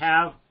not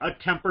have a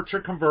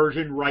temperature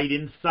conversion right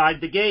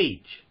inside the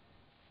gauge.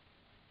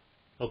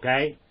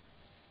 Okay?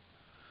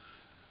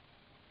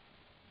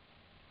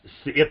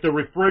 If the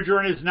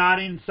refrigerant is not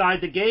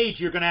inside the gauge,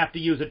 you're going to have to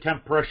use a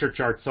temp pressure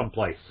chart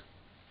someplace.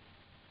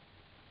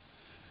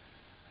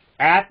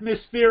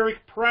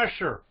 Atmospheric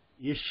pressure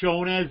is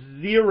shown as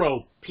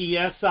 0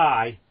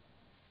 psi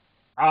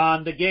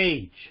on the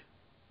gauge.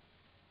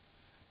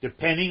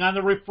 Depending on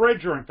the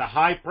refrigerant, the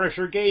high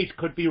pressure gauge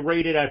could be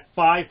rated at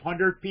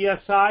 500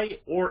 psi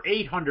or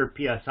 800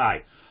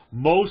 psi.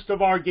 Most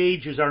of our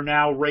gauges are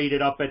now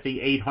rated up at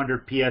the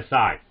 800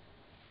 psi.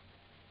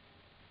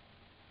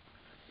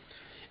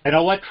 An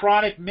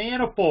electronic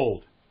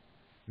manifold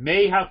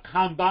may have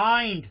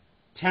combined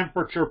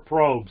temperature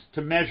probes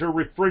to measure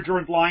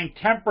refrigerant line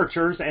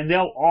temperatures, and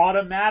they'll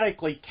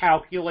automatically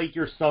calculate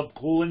your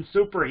subcool and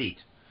superheat.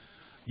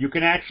 You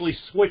can actually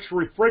switch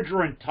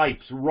refrigerant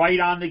types right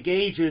on the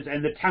gauges,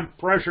 and the temp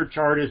pressure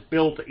chart is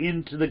built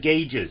into the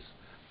gauges.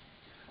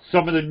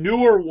 Some of the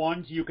newer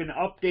ones you can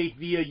update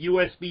via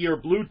USB or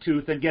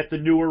Bluetooth and get the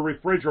newer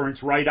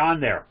refrigerants right on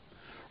there.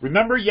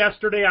 Remember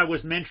yesterday I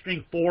was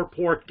mentioning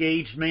 4-port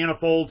gauge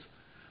manifolds?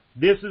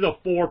 This is a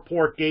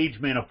 4-port gauge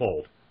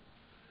manifold.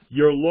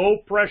 Your low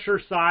pressure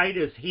side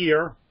is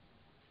here.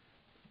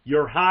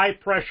 Your high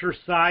pressure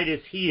side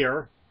is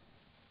here.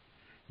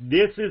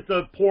 This is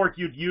the port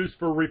you'd use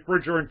for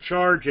refrigerant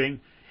charging,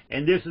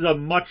 and this is a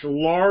much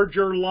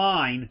larger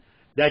line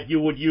that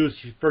you would use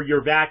for your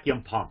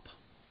vacuum pump.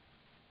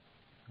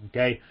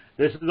 Okay,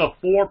 this is a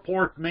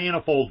 4-port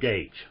manifold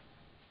gauge.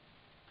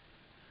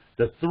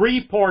 The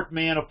 3-port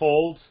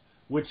manifolds,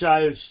 which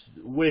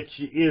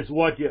is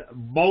what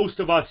most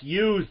of us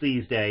use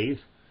these days,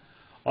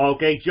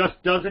 okay, just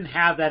doesn't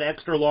have that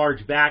extra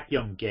large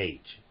vacuum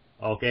gauge.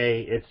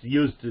 Okay,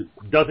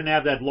 doesn't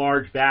have that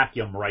large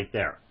vacuum right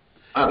there.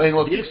 It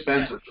looks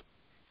expensive.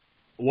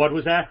 What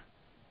was that?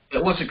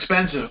 It looks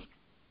expensive.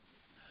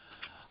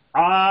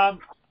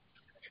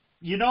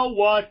 You know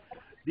what?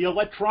 The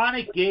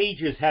electronic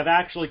gauges have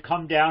actually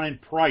come down in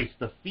price.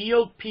 The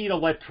field piece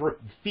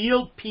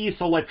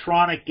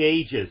electronic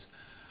gauges,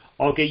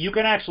 okay, you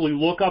can actually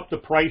look up the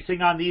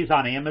pricing on these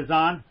on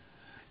Amazon.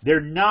 They're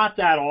not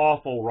that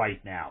awful right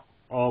now,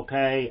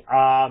 okay?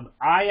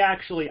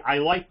 I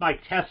like my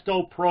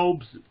Testo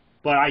probes,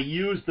 but I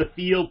use the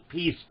field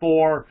piece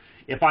for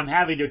if I'm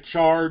having to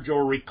charge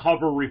or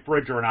recover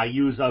refrigerant. I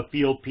use a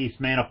field piece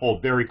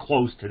manifold very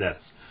close to this.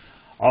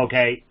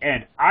 Okay,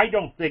 and I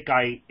don't think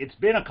it's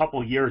been a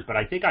couple years, but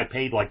I think I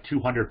paid like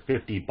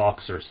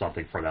 $250 or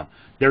something for them.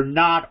 They're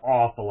not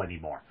awful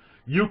anymore.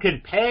 You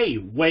can pay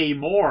way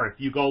more if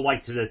you go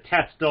like to the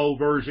Testo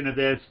version of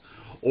this,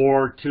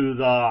 or to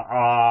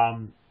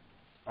the,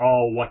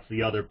 what's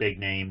the other big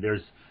name?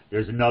 There's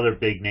another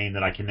big name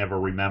that I can never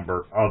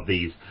remember of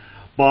these.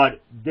 But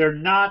they're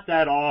not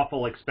that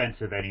awful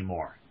expensive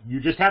anymore.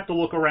 You just have to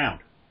look around.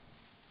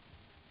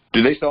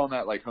 Do they sell them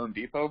at like Home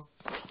Depot?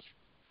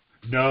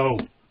 No.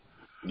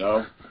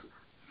 No?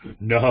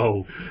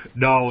 No.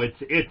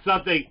 It's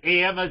something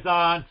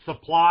Amazon,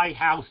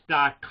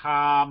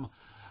 supplyhouse.com,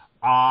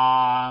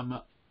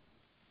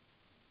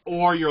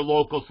 or your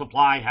local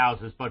supply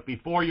houses. But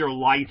before you're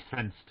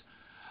licensed,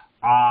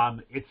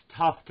 it's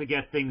tough to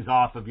get things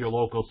off of your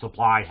local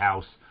supply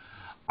house.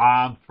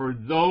 For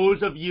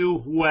those of you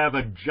who have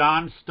a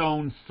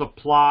Johnstone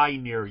Supply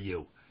near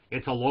you,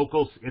 it's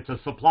a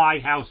supply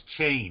house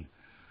chain.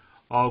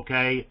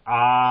 Okay.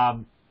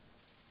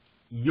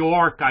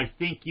 York, I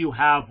think you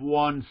have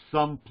one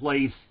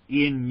someplace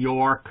in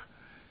York.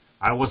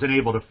 I wasn't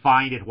able to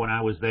find it when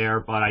I was there,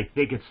 but I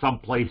think it's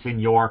someplace in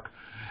York.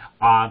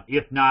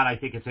 If not, I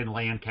think it's in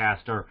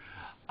Lancaster.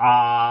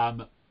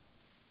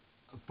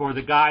 For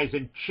the guys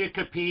in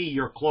Chicopee,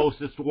 your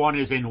closest one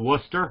is in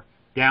Worcester,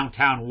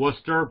 downtown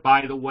Worcester.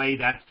 By the way,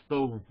 that's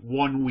the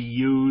one we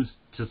use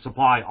to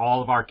supply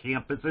all of our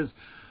campuses.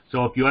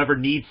 So if you ever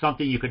need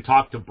something, you can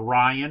talk to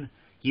Brian.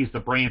 He's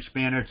the branch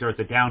manager at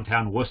the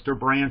downtown Worcester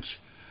branch.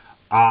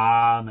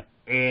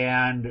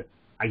 And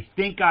I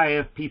think I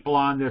have people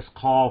on this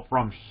call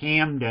from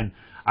Hamden.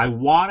 I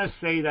want to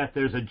say that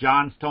there's a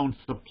Johnstone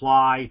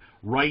Supply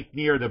right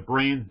near the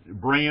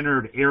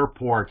Brainerd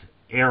Airport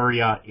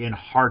area in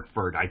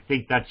Hartford. I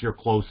think that's your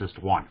closest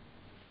one.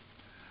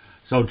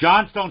 So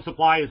Johnstone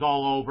Supply is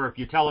all over. If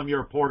you tell them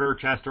you're a Porter,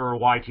 Chester, or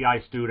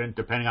YTI student,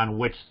 depending on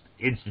which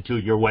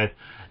institute you're with,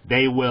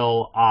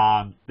 they'll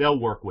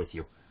work with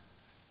you.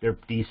 They're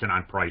decent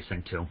on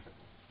pricing, too.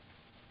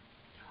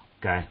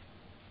 Okay.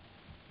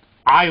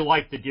 I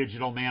like the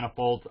digital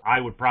manifolds.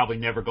 I would probably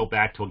never go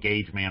back to a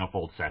gauge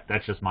manifold set.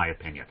 That's just my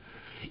opinion.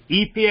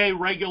 EPA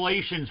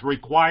regulations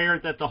require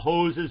that the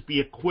hoses be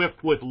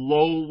equipped with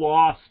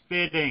low-loss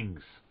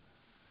fittings.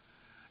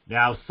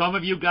 Now, some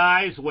of you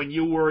guys, when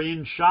you were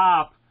in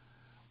shop,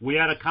 we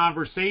had a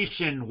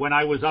conversation when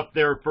I was up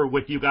there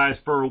with you guys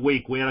for a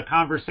week. We had a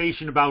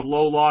conversation about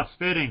low-loss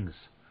fittings.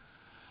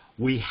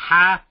 We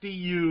have to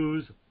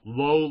use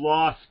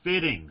low-loss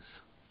fittings.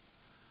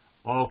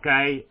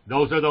 Okay?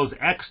 Those are those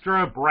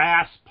extra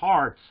brass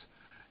parts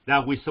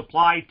that we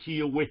supply to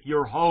you with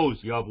your hose.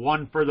 You have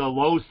one for the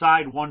low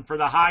side, one for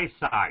the high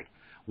side.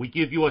 We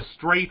give you a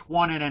straight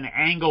one and an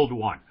angled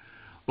one.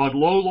 But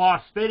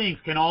low-loss fittings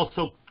can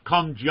also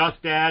come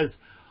just as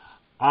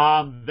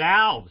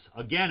valves.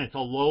 Again, it's a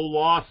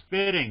low-loss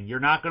fitting. You're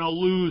not going to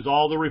lose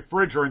all the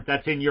refrigerant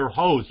that's in your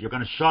hose. You're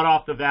going to shut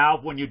off the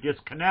valve when you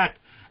disconnect,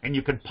 and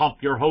you can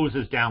pump your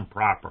hoses down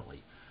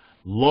properly.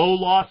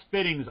 Low-loss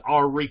fittings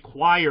are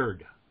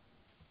required.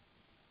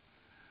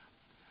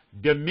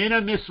 De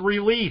minimis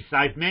release.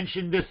 I've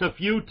mentioned this a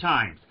few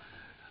times.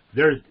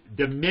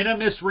 De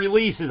minimis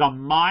release is a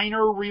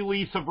minor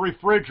release of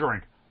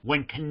refrigerant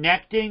when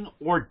connecting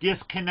or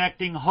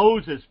disconnecting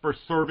hoses for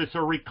service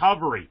or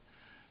recovery.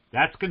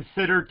 That's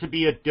considered to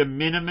be a de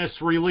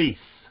minimis release.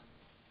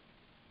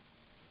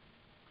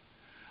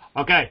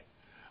 Okay,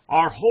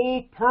 our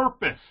whole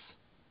purpose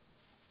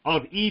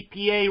of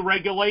EPA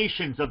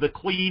regulations of the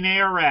Clean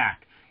Air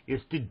Act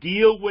is to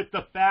deal with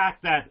the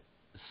fact that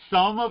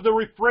some of the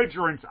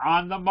refrigerants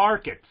on the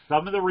market,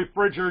 some of the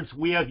refrigerants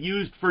we have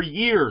used for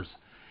years,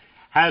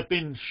 have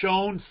been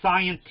shown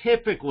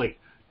scientifically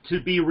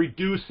to be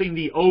reducing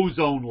the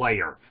ozone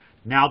layer.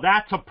 Now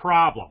that's a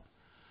problem.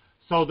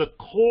 So the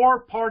core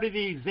part of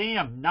the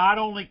exam not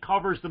only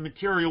covers the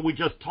material we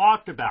just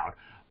talked about,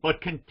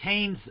 but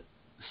contains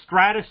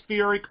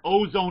stratospheric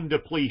ozone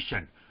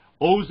depletion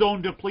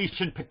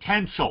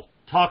potential,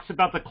 talks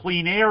about the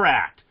Clean Air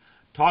Act,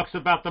 talks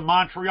about the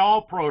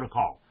Montreal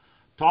Protocol,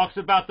 talks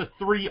about the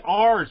 3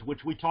 R's,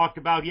 which we talked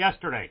about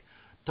yesterday,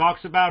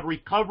 talks about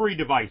recovery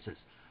devices,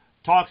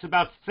 talks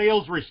about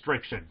sales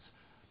restrictions,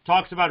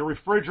 talks about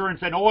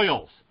refrigerants and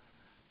oils,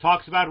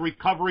 talks about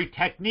recovery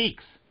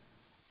techniques,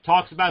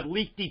 talks about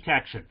leak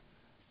detection,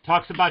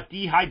 talks about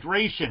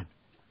dehydration,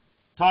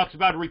 talks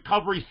about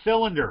recovery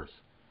cylinders,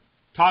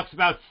 talks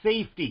about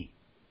safety,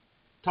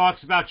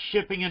 talks about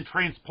shipping and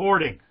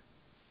transporting.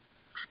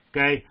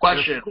 Okay.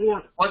 Question.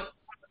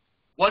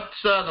 What's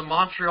the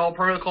Montreal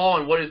Protocol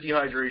and what is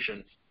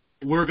dehydration?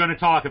 We're going to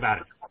talk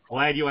about it.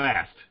 Glad you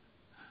asked.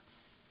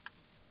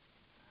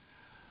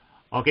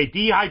 Okay,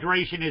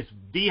 dehydration is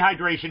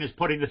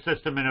putting the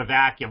system in a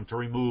vacuum to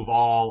remove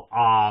all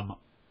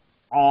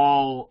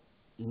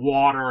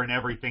water and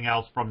everything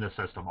else from the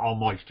system, all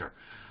moisture.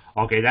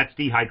 Okay, that's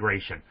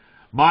dehydration.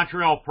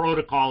 Montreal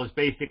Protocol is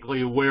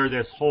basically where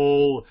this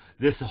whole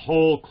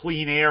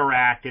Clean Air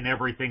Act and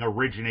everything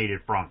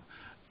originated from.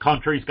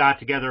 Countries got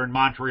together in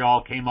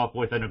Montreal, came up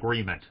with an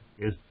agreement,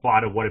 is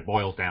part of what it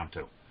boils down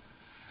to.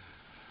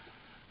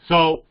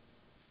 So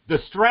the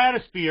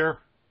stratosphere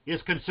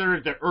is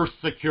considered the Earth's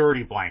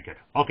security blanket.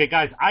 Okay,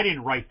 guys, I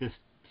didn't write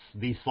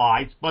these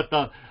slides, but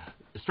the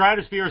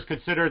stratosphere is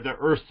considered the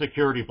Earth's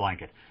security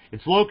blanket.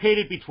 It's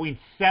located between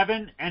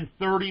 7 and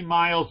 30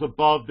 miles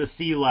above the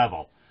sea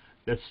level.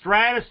 The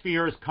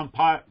stratosphere is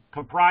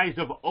comprised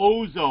of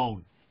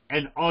ozone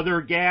and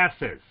other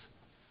gases.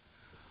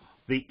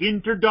 The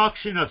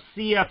introduction of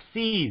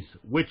CFCs,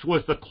 which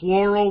was the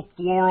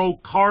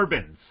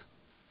chlorofluorocarbons,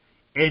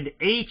 and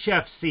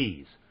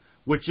HFCs,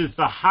 which is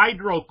the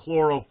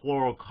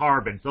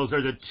hydrochlorofluorocarbons, those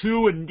are the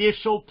 2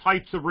 initial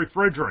types of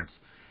refrigerants,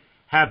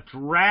 have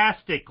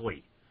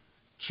drastically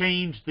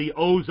changed the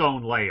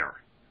ozone layer.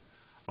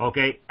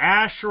 Okay,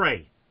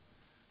 ASHRAE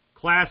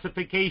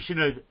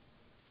classification of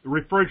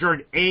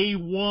refrigerant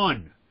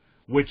A1,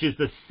 which is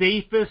the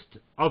safest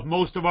of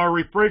most of our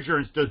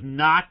refrigerants, does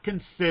not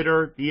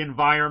consider the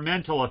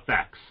environmental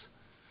effects.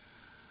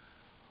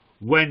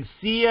 When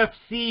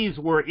CFCs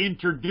were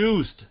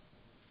introduced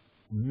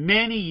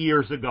many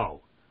years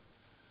ago,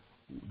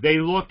 they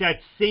looked at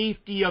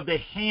safety of the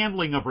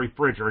handling of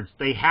refrigerants.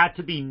 They had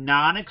to be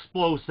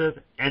non-explosive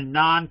and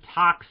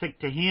non-toxic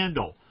to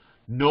handle.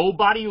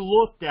 Nobody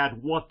looked at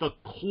what the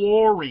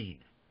chlorine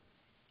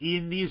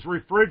in these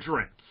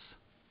refrigerants,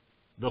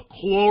 the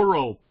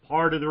chloro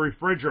part of the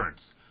refrigerants,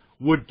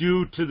 would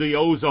do to the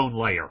ozone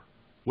layer,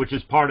 which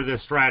is part of the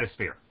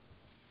stratosphere.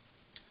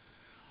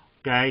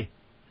 Okay?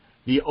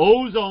 The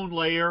ozone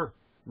layer,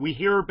 we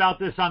hear about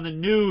this on the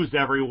news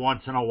every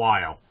once in a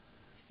while,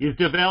 is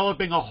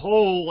developing a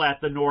hole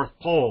at the North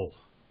Pole.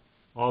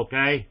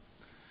 Okay?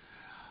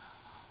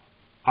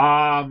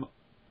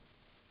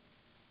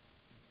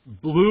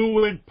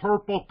 Blue and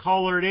purple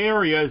colored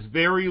areas,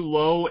 very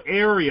low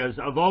areas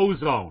of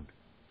ozone.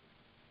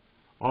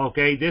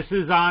 Okay, this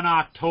is on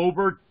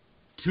October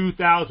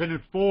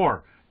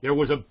 2004. There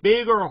was a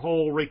bigger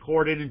hole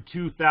recorded in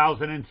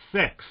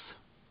 2006.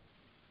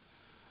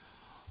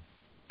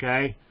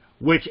 Okay,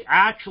 which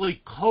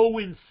actually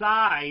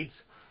coincides,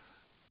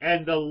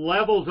 and the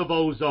levels of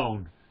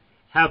ozone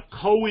have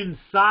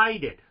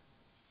coincided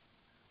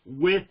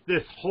with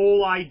this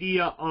whole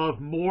idea of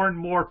more and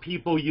more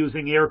people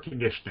using air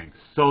conditioning.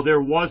 So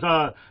there was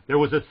a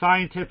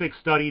scientific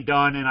study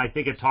done, and I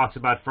think it talks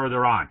about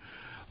further on.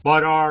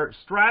 But our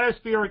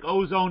stratospheric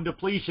ozone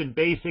depletion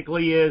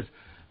basically is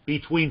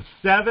between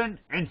 7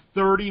 and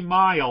 30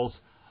 miles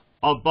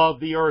above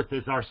the Earth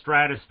is our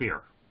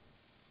stratosphere.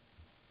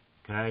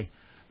 Okay?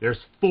 There's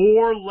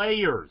 4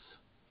 layers.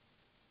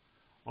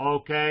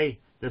 Okay?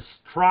 The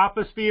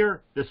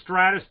troposphere, the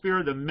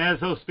stratosphere, the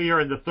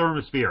mesosphere, and the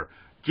thermosphere.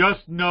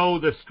 Just know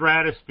the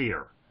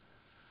stratosphere.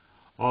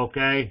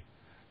 Okay?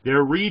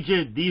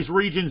 These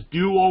regions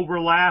do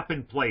overlap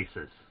in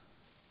places.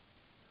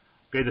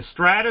 Okay, the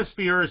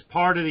stratosphere is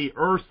part of the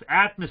Earth's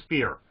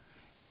atmosphere.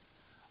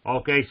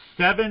 Okay,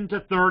 7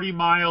 to 30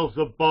 miles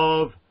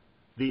above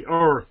the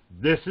Earth.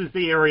 This is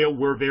the area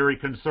we're very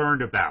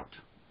concerned about.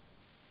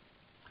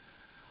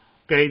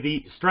 Okay,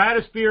 the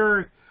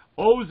stratospheric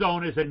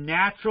ozone is a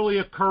naturally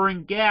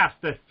occurring gas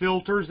that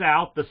filters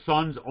out the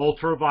sun's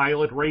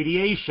ultraviolet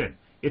radiation.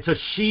 It's a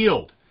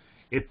shield.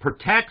 It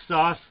protects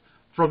us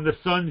from the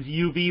sun's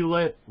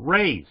UV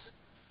rays.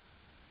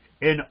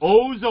 An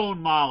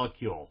ozone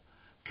molecule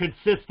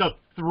consists of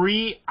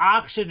 3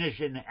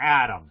 oxygen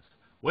atoms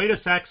wait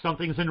a sec,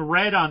 something's in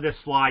red on this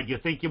slide. You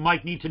think you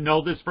might need to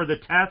know this for the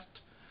test?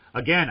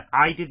 Again,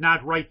 I did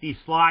not write these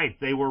slides.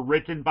 They were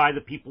written by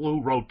the people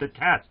who wrote the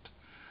test.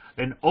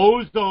 An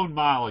ozone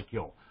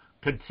molecule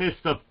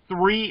consists of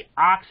 3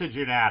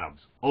 oxygen atoms,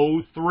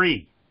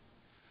 O3.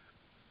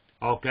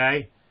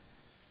 Okay?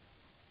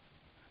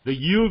 The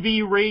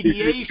UV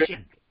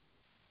radiation.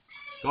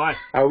 Go ahead.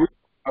 Are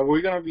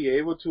we going to be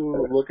able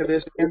to look at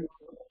this again?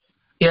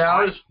 Yeah,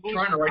 I was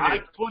trying to write I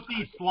it. put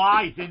these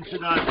slides into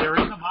they're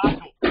in the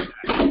module.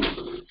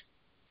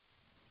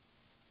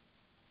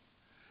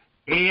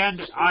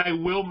 And I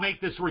will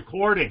make this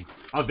recording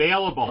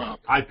available.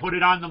 I put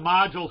it on the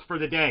modules for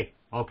the day,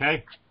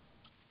 okay?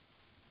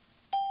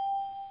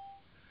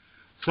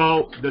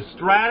 So the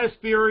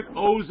stratospheric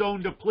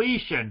ozone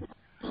depletion,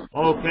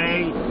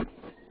 okay,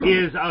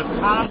 is a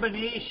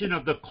combination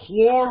of the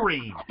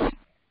chlorine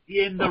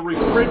in the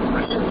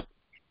refrigerant.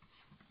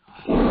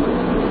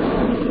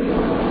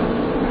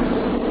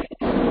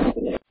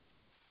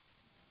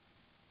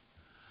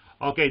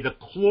 Okay, the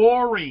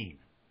chlorine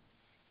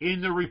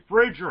in the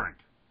refrigerant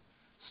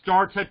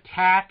starts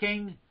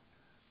attacking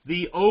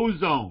the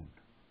ozone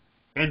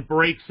and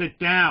breaks it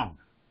down.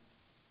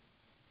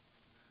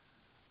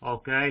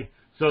 Okay,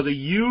 so the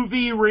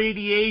UV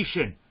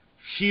radiation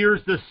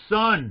shears the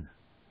sun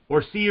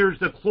or shears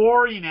the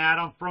chlorine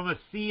atom from a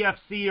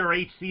CFC or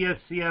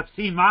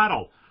HCFC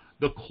model.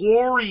 The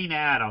chlorine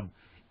atom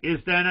is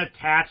then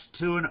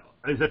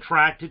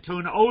attracted to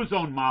an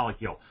ozone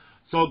molecule.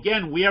 So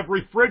again, we have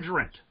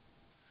refrigerant.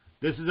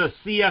 This is a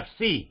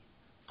CFC,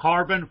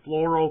 carbon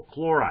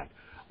fluorochloride.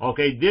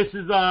 Okay, this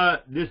is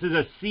a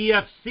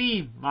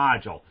CFC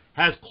module.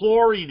 Has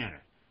chlorine in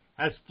it,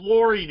 has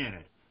fluorine in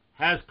it,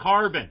 has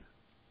carbon.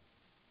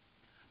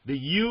 The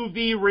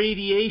UV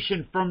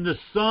radiation from the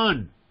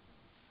sun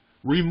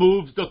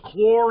removes the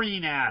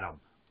chlorine atom.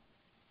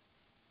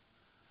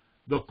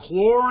 The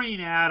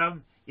chlorine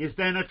atom is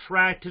then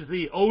attracted to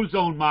the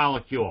ozone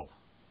molecule.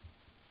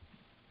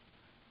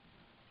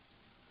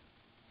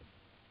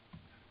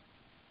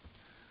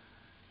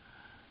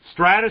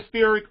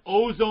 Stratospheric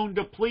ozone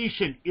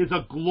depletion is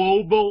a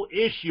global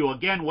issue.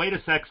 Again, wait a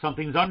sec,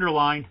 something's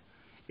underlined.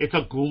 It's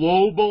a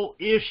global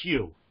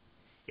issue.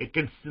 It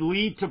can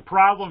lead to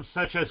problems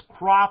such as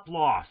crop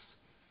loss,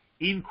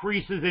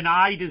 increases in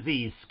eye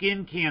disease,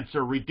 skin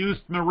cancer,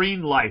 reduced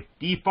marine life,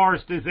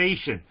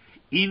 deforestation,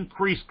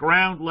 increased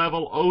ground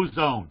level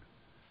ozone.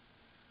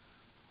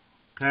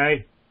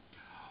 Okay?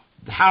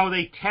 How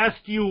they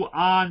test you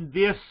on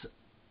this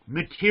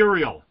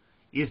material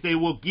is they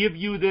will give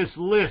you this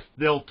list.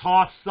 They'll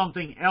toss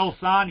something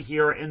else on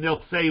here and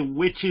they'll say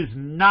which is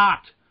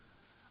not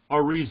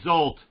a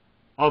result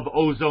of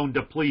ozone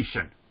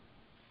depletion.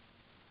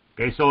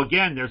 Okay, so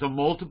again, there's a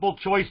multiple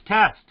choice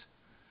test.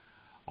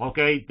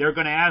 Okay, they're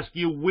going to ask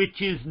you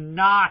which is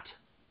not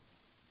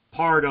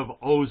part of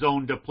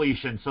ozone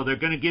depletion. So they're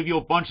going to give you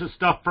a bunch of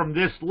stuff from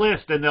this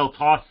list and they'll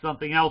toss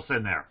something else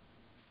in there.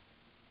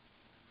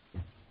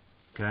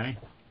 Okay.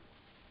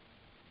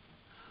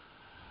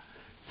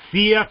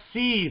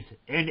 CFCs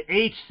and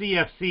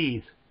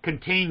HCFCs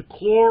contain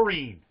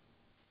chlorine,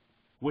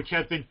 which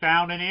has been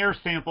found in air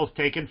samples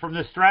taken from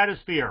the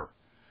stratosphere.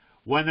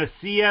 When the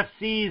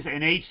CFCs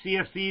and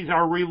HCFCs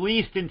are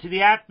released into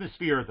the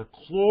atmosphere, the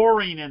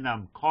chlorine in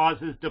them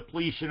causes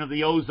depletion of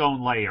the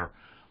ozone layer.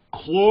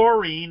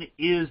 Chlorine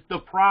is the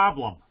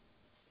problem.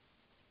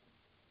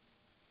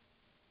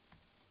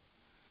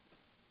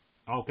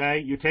 Okay,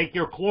 you take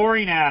your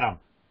chlorine atom,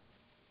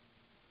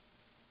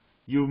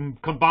 you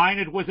combine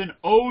it with an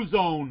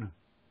ozone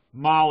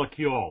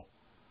molecule.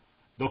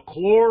 The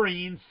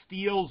chlorine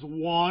steals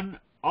one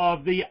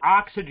of the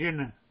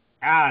oxygen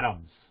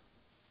atoms,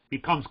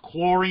 becomes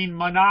chlorine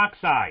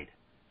monoxide.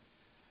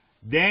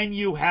 Then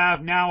you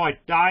have now a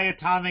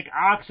diatomic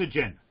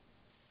oxygen.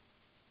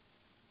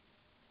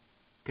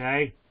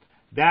 Okay?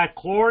 That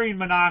chlorine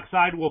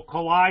monoxide will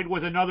collide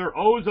with another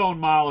ozone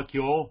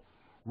molecule,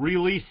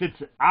 release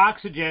its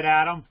oxygen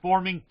atom,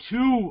 forming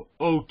 2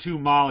 O2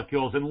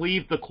 molecules, and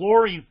leave the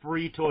chlorine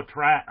free to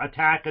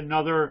attack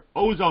another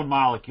ozone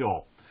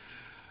molecule.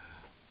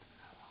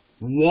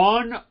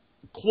 One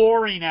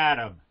chlorine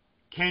atom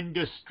can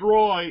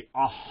destroy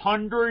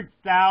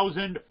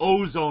 100,000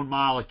 ozone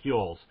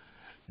molecules.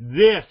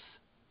 This,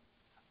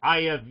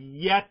 I have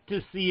yet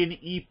to see an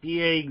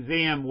EPA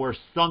exam where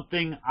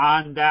something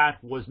on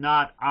that was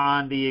not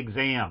on the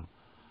exam.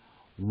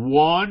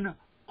 One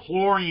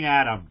chlorine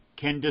atom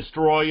can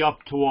destroy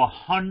up to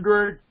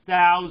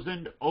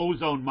 100,000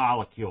 ozone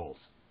molecules.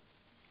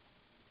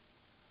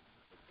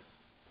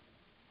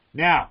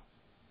 Now,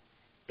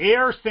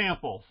 air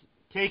samples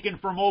taken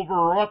from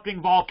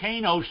over-erupting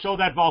volcanoes show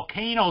that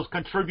volcanoes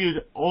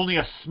contribute only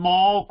a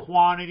small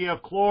quantity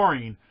of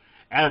chlorine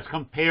as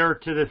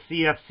compared to the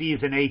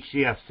CFCs and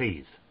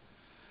HCFCs.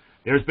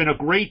 There's been a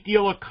great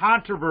deal of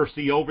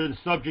controversy over the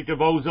subject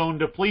of ozone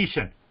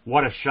depletion.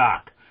 What a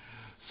shock.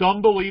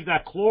 Some believe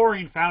that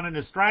chlorine found in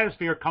the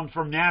stratosphere comes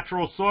from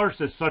natural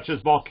sources such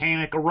as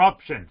volcanic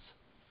eruptions.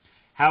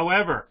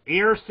 However,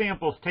 air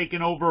samples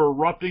taken over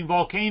erupting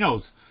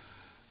volcanoes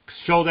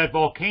show that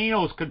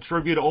volcanoes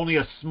contribute only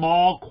a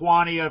small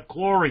quantity of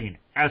chlorine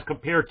as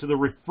compared to the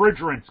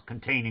refrigerants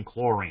containing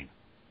chlorine.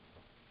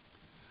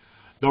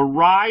 The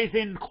rise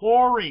in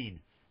chlorine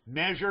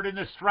measured in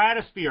the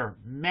stratosphere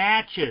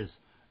matches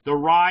the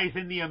rise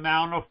in the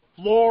amount of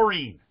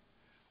fluorine,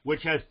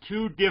 which has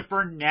two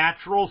different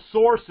natural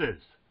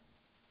sources,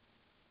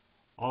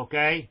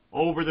 okay,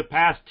 over the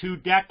past 2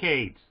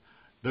 decades.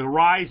 The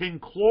rise in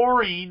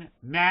chlorine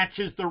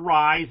matches the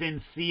rise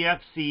in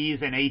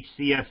CFCs and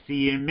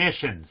HCFC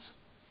emissions.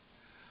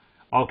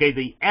 Okay,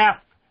 the F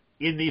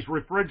in these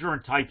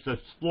refrigerant types is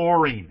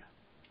fluorine.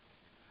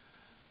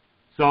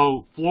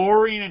 So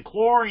fluorine and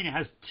chlorine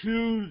has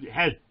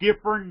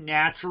different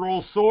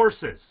natural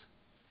sources.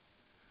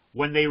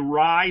 When they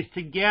rise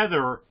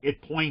together,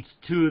 it points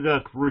to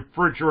the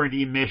refrigerant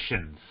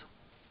emissions.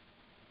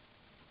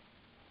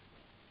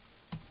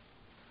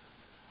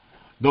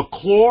 The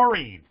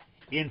chlorine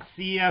in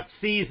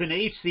CFCs and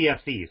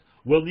HCFCs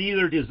will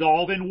neither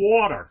dissolve in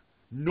water,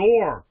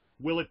 nor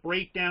will it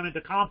break down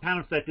into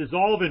compounds that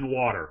dissolve in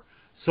water,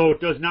 so it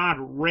does not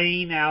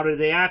rain out of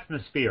the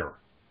atmosphere.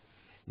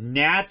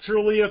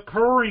 Naturally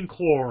occurring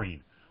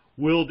chlorine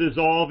will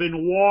dissolve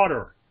in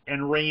water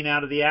and rain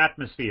out of the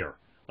atmosphere.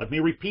 Let me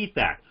repeat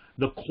that.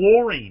 The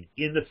chlorine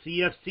in the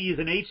CFCs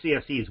and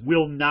HCFCs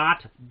will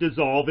not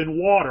dissolve in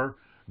water,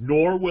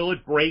 nor will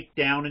it break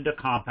down into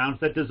compounds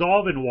that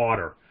dissolve in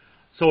water,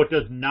 so it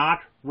does not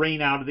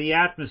rain out of the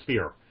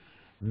atmosphere.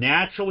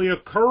 Naturally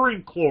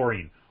occurring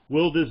chlorine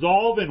will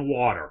dissolve in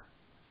water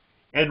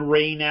and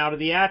rain out of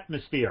the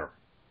atmosphere.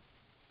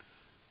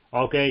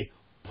 Okay,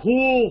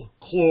 pool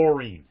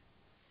chlorine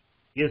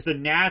is the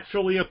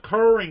naturally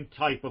occurring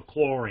type of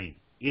chlorine.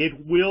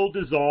 It will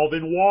dissolve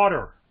in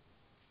water.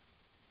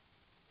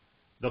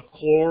 The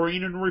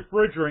chlorine in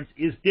refrigerants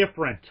is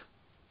different.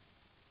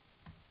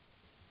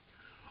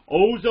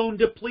 Ozone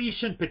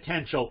depletion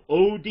potential,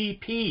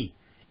 ODP,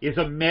 is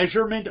a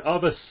measurement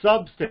of a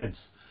substance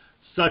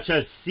such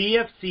as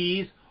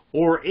CFC's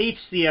or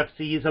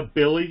HCFC's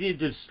ability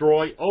to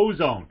destroy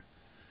ozone.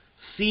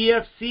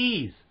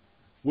 CFC's,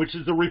 which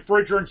is a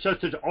refrigerant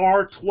such as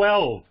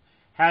R12,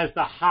 has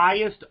the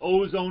highest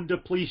ozone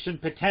depletion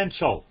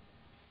potential.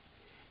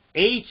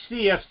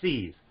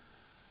 HCFC's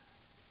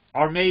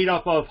are made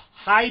up of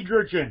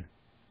hydrogen,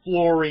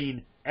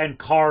 fluorine, and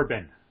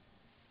carbon.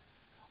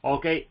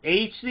 Okay,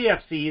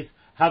 HCFCs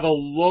have a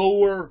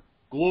lower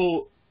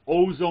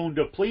ozone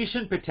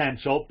depletion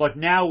potential, but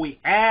now we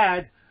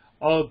add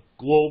a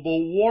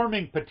global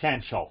warming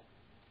potential.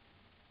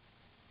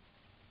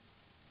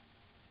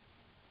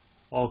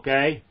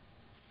 Okay?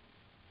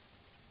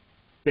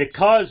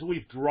 Because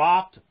we've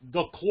dropped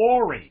the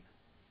chlorine,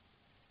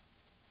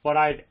 but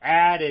I've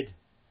added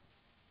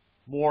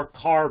more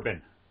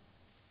carbon.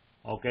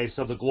 Okay,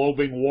 so the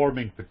global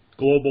warming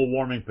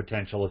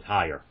potential is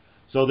higher.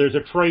 So there's a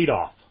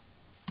trade-off.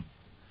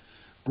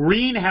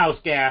 Greenhouse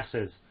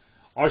gases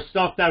are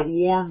stuff that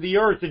warm the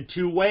earth in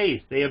 2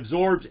 ways. They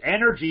absorb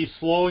energy,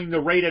 slowing the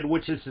rate at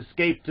which it's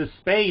escaped to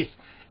space,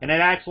 and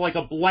it acts like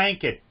a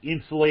blanket,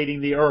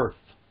 insulating the earth.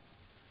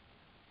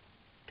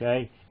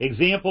 Okay,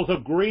 examples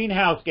of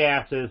greenhouse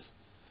gases,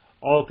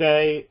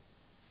 okay,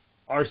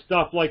 are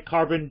stuff like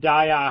carbon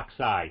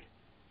dioxide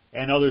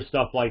and other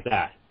stuff like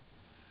that.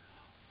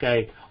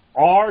 Okay,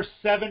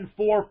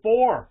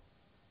 R744,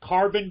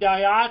 carbon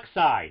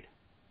dioxide.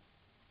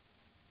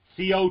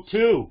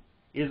 CO2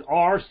 is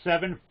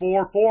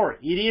R744.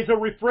 It is a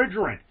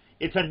refrigerant.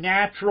 It's a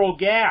natural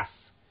gas.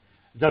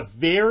 It's a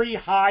very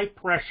high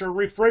pressure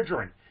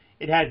refrigerant.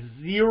 It has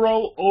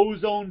 0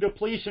 ozone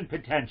depletion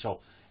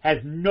potential, has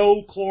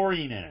no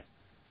chlorine in it.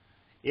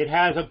 It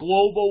has a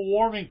global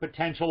warming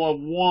potential of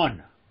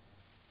 1.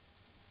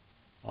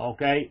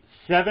 Okay,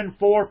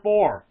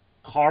 744,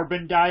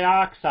 carbon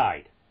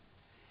dioxide.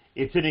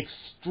 It's an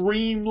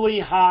extremely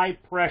high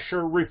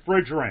pressure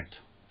refrigerant.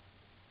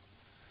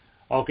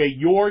 Okay,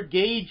 your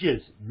gauge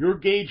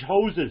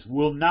hoses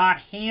will not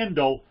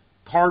handle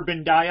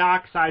carbon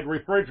dioxide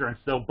refrigerants.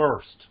 They'll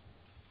burst.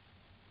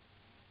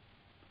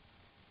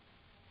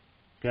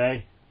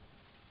 Okay,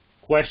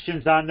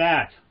 questions on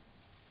that?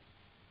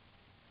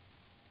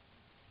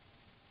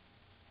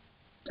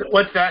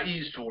 What's that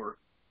used for?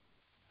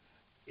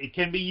 It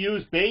can be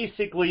used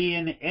basically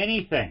in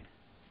anything.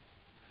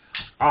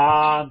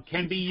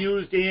 Can be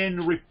used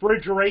in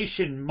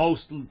refrigeration.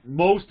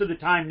 Most of the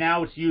time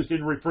now it's used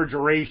in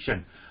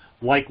refrigeration,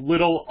 like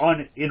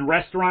in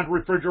restaurant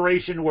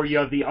refrigeration where you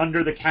have the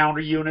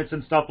under-the-counter units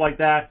and stuff like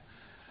that.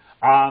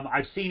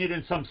 I've seen it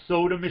in some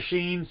soda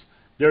machines.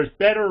 There's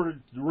better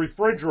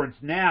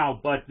refrigerants now,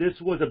 but this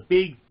was a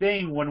big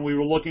thing when we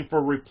were looking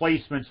for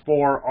replacements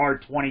for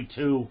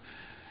R22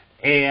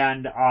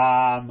 and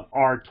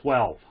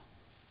R12.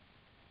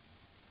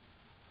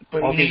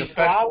 But okay, the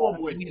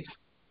problem with you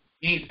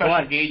need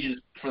special gauges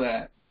for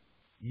that.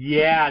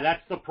 Yeah,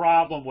 that's the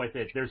problem with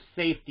it. There's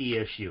safety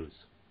issues.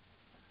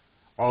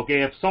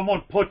 Okay, if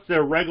someone puts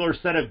their regular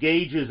set of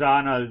gauges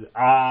on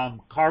a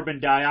carbon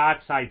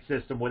dioxide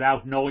system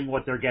without knowing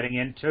what they're getting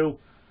into,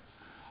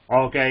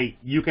 okay,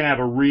 you can have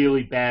a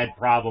really bad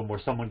problem where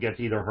someone gets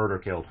either hurt or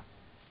killed.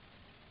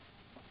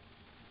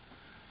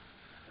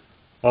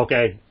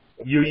 Okay,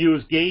 you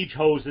use gauge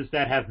hoses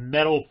that have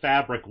metal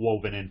fabric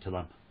woven into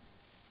them.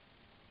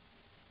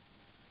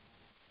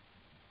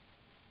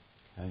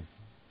 Okay.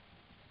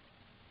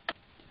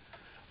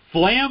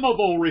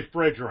 Flammable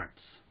refrigerants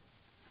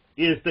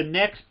is the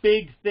next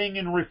big thing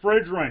in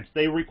refrigerants.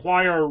 They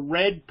require a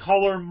red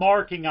color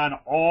marking on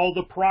all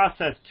the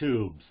process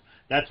tubes.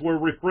 That's where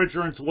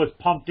refrigerants was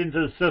pumped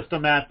into the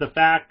system at the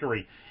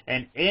factory.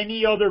 And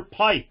any other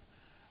pipe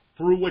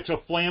through which a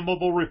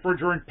flammable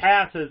refrigerant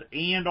passes,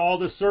 and all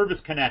the service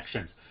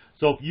connections.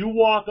 So if you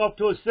walk up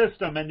to a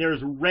system and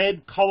there's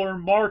red color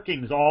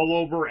markings all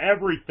over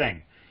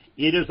everything,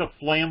 it is a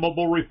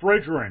flammable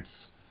refrigerant.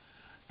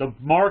 The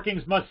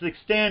markings must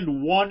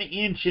extend 1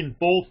 inch in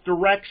both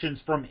directions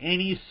from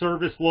any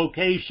service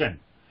location.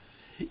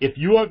 If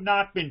you have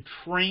not been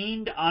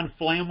trained on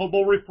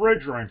flammable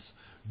refrigerants,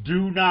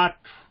 do not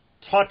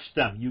touch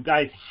them. You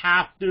guys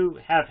have to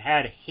have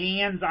had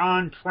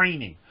hands-on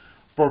training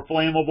for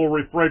flammable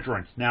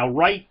refrigerants. Now,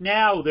 right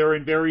now, they're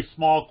in very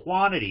small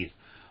quantities,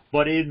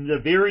 but in the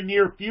very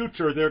near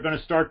future, they're going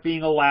to start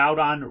being allowed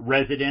on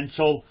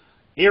residential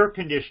air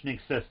conditioning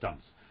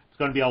systems. It's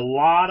going to be a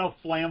lot of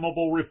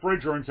flammable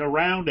refrigerants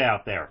around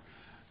out there.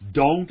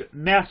 Don't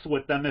mess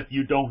with them if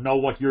you don't know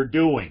what you're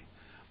doing.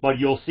 But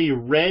you'll see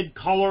red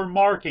color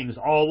markings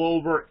all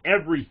over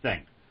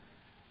everything.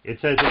 It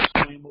says it's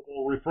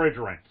flammable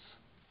refrigerants.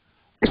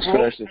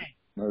 Especially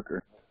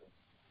smoker.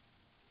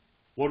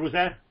 What was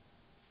that?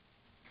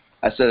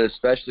 I said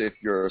especially if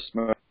you're a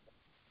smoker.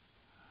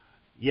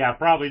 Yeah,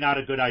 probably not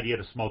a good idea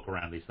to smoke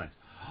around these things.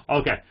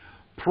 Okay,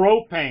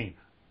 propane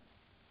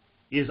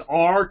is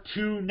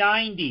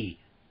R290.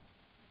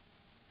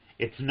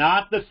 It's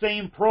not the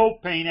same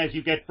propane as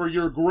you get for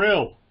your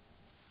grill.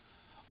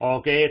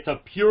 Okay, it's a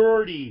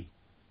purity.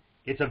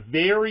 It's a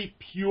very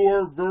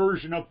pure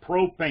version of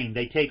propane.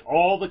 They take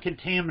all the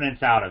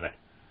contaminants out of it.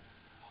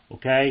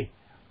 Okay,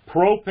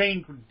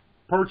 propane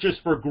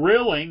purchased for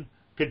grilling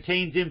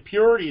contains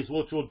impurities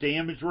which will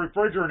damage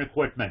refrigerant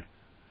equipment.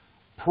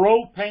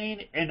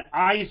 Propane and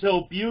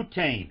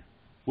isobutane,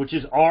 which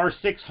is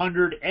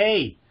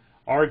R600A,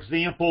 are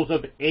examples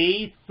of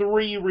A3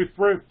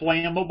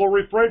 flammable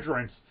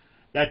refrigerants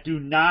that do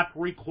not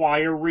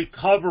require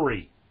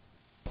recovery.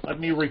 Let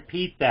me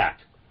repeat that.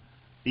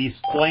 These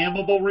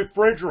flammable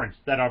refrigerants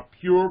that are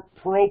pure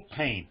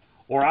propane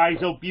or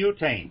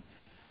isobutane,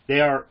 they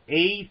are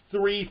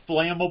A3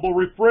 flammable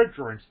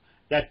refrigerants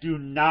that do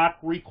not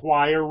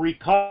require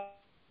recovery.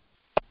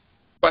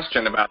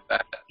 Question about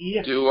that.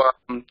 Yes. Do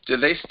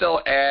they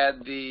still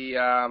add the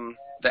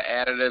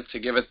additive to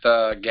give it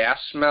the gas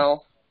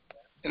smell?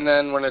 And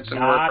then when it's in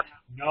work?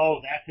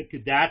 No,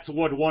 that's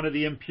what one of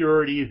the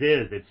impurities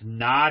is. It's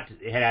not.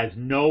 It has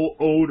no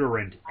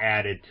odorant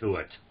added to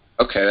it.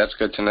 Okay, that's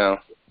good to know.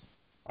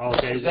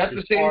 Okay. Is that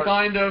the same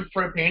kind of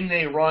propane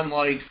they run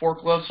like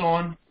forklifts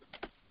on?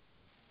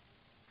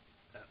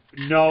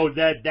 No,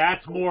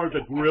 that's more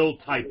the grill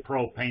type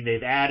propane.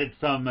 They've added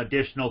some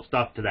additional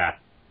stuff to that.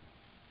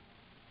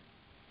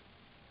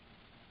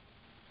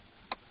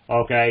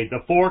 Okay, the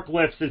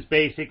forklifts is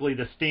basically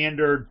the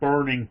standard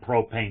burning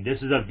propane.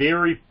 This is a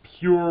very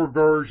pure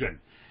version.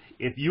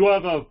 If you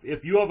have a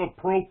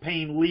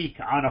propane leak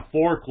on a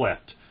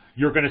forklift,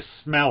 you're going to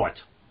smell it.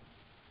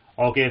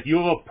 Okay, if you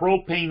have a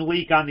propane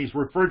leak on these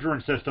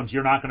refrigerant systems,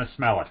 you're not going to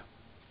smell it.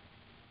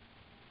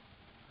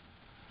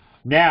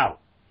 Now,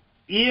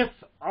 if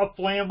a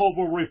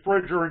flammable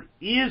refrigerant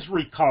is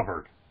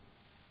recovered,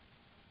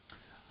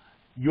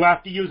 you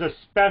have to use a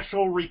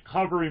special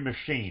recovery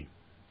machine.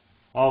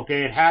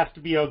 Okay, it has to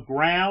be a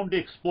ground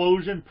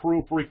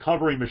explosion-proof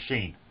recovery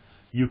machine.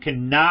 You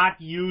cannot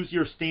use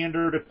your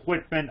standard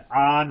equipment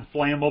on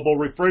flammable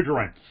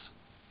refrigerants.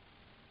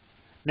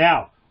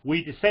 Now,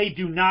 we say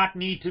do not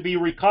need to be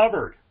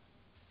recovered.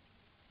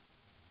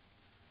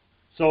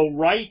 So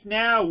right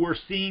now we're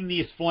seeing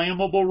these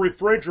flammable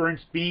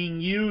refrigerants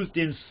being used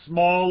in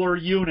smaller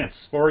units.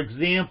 For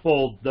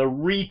example, the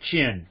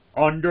reach-in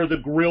under the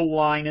grill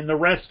line in the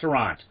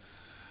restaurant,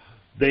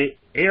 the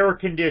air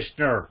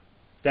conditioner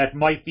that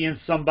might be in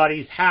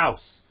somebody's house,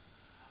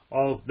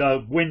 of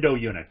the window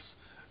units,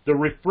 the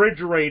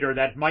refrigerator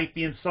that might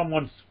be in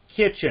someone's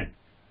kitchen,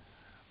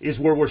 is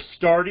where we're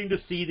starting to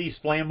see these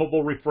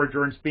flammable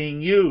refrigerants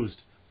being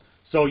used.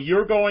 So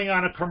you're going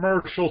on a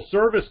commercial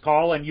service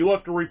call and you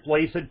have to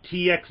replace a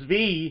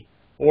TXV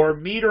or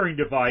metering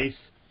device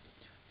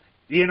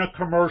in a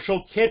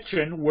commercial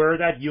kitchen where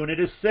that unit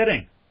is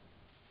sitting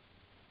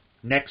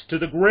next to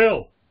the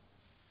grill.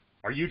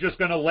 Are you just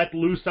going to let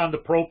loose on the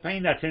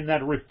propane that's in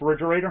that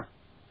refrigerator?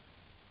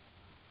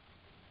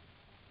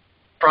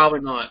 Probably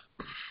not.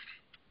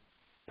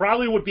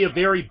 Probably would be a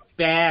very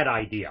bad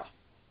idea.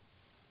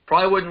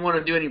 Probably wouldn't want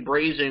to do any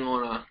brazing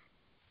on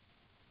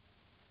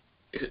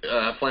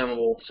a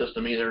flammable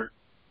system either.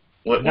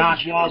 Not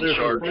while there's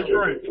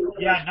refrigerant.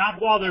 Yeah,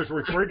 not while there's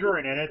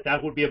refrigerant in it.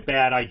 That would be a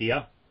bad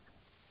idea.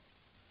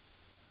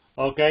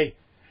 Okay.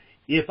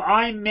 If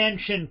I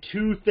mention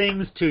two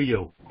things to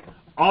you,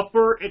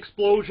 upper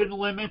explosion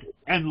limit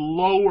and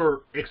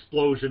lower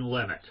explosion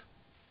limit,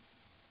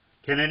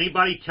 can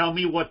anybody tell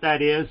me what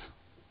that is?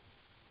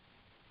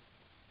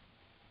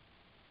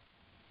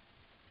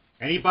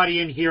 Anybody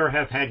in here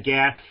have had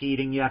gas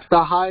heating yet?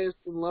 The highest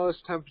and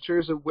lowest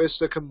temperatures at which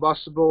the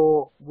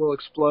combustible will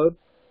explode.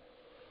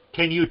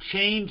 Can you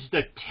change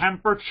the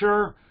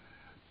temperature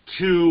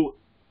to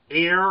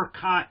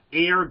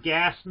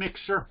air-gas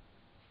mixture?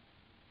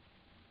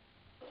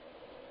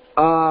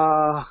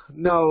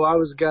 No, I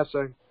was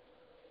guessing.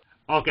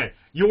 Okay,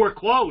 you were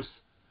close,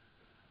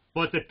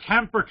 but the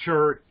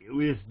temperature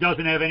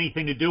doesn't have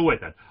anything to do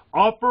with it.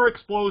 Upper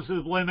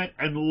explosive limit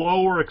and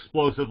lower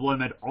explosive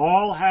limit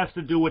all has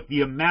to do with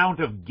the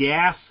amount of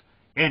gas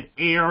and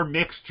air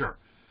mixture.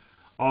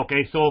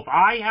 Okay, so if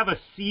I have a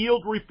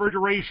sealed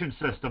refrigeration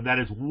system that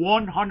is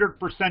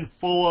 100%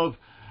 full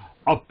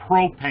of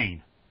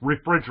propane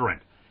refrigerant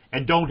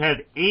and don't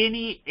have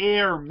any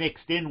air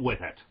mixed in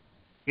with it,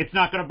 it's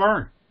not going to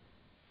burn.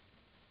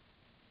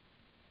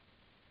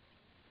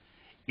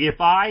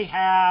 If I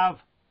have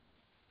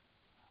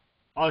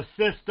a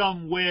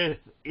system where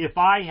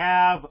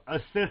I've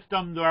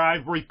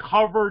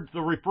recovered the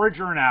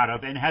refrigerant out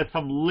of and has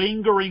some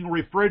lingering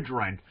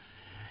refrigerant,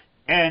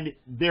 and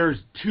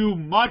there's too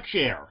much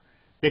air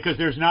because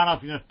there's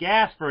not enough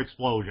gas for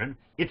explosion,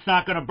 it's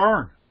not going to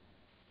burn.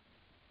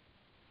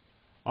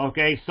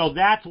 Okay, so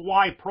that's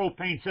why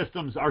propane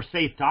systems are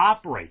safe to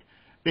operate,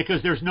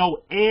 because there's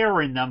no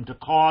air in them to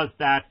cause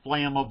that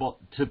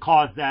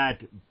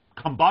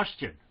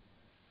combustion.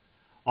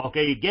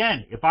 Okay,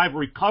 again, if I've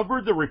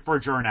recovered the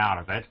refrigerant out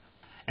of it,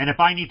 and if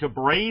I need to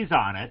braise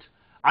on it,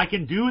 I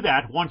can do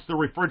that once the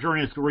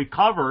refrigerant is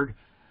recovered,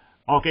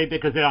 okay,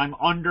 because I'm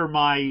under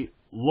my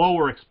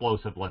lower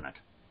explosive limit.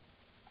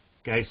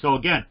 Okay, so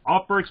again,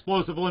 upper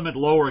explosive limit,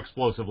 lower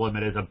explosive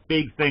limit is a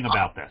big thing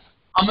about this.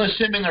 I'm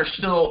assuming there's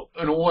still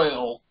an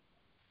oil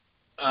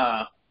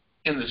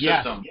in the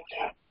system.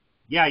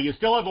 Yeah, you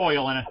still have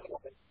oil in it.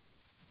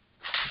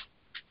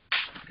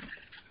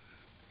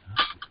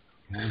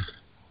 Okay.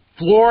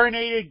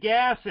 Fluorinated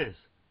gases,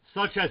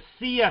 such as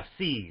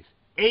CFCs,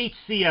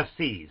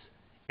 HCFCs,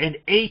 and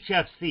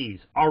HFCs,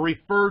 are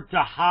referred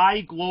to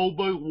high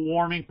global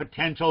warming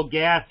potential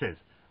gases,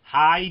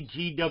 high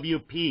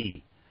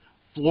GWP.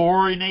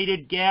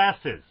 Fluorinated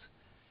gases,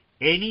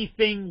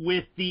 anything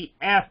with the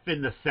F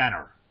in the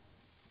center,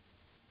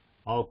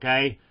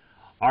 okay,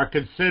 are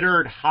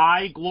considered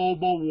high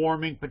global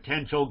warming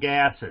potential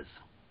gases,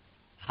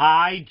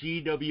 high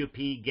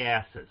GWP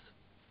gases.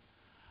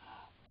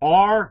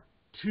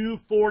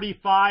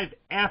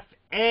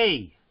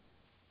 R245FA,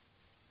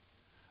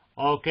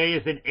 okay,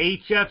 is an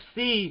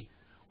HFC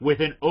with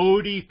an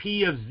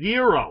ODP of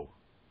 0,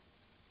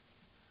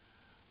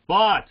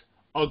 but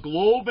a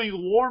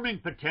global warming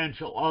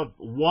potential of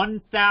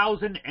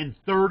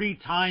 1,030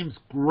 times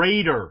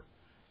greater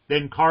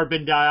than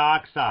carbon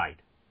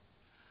dioxide.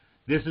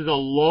 This is a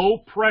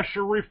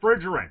low-pressure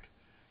refrigerant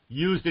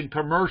used in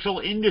commercial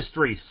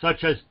industries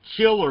such as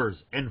chillers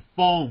and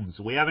foams.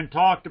 We haven't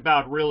talked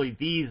about really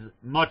these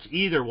much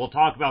either. We'll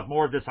talk about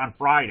more of this on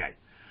Friday.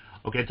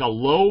 Okay, it's a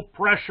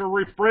low-pressure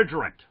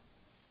refrigerant,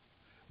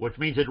 which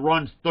means it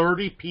runs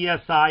 30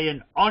 psi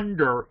and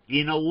under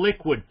in a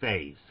liquid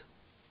phase.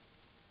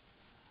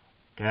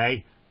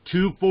 Okay,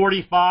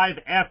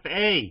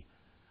 245FA,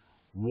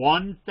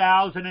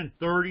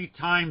 1,030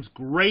 times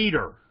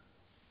greater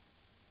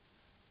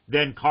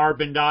than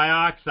carbon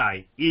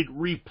dioxide. It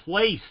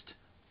replaced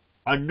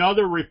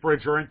another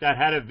refrigerant that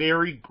had a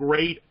very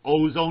great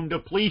ozone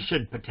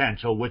depletion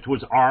potential, which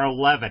was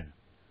R11.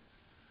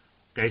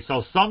 Okay,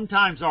 so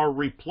sometimes our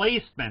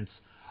replacements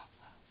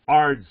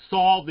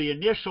solve the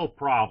initial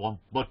problem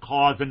but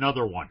cause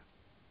another one.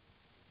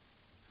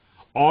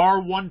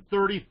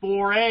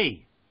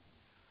 R134A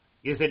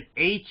is an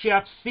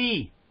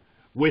HFC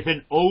with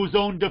an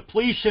ozone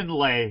depletion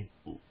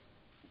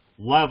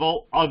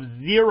level of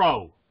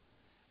 0,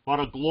 but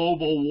a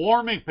global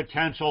warming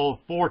potential of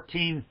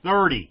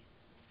 1430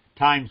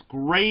 times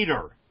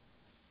greater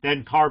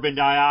than carbon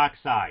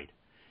dioxide.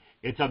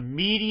 It's a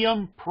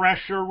medium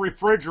pressure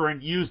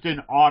refrigerant used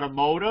in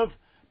automotive,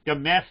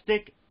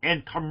 domestic,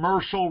 and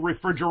commercial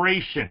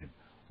refrigeration.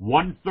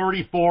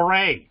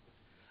 134A.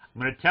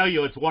 I'm going to tell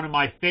you, it's one of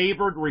my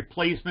favorite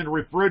replacement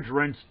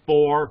refrigerants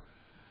for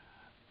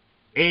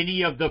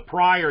any of the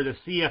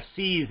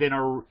CFCs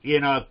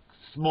in a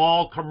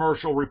small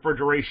commercial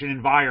refrigeration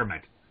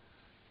environment.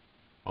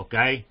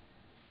 Okay?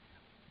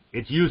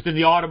 It's used in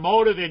the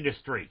automotive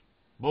industry.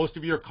 Most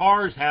of your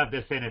cars have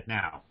this in it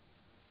now.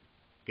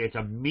 Okay, it's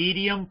a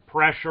medium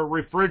pressure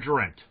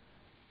refrigerant.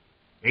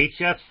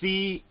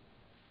 HFC,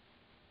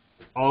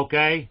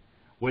 okay,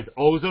 with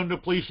ozone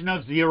depletion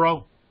of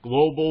 0,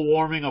 global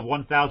warming of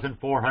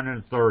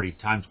 1,430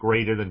 times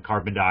greater than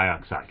carbon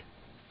dioxide.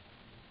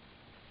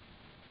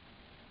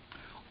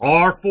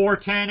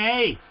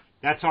 R410A,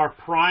 that's our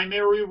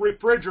primary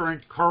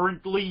refrigerant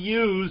currently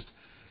used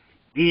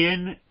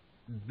in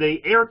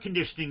the air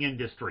conditioning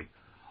industry.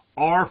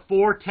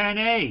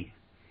 R410A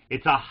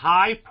It's a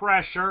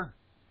high-pressure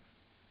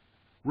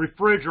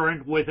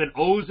refrigerant with an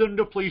ozone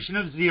depletion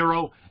of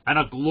 0 and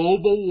a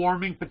global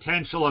warming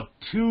potential of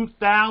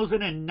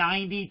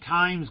 2,090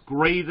 times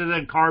greater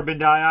than carbon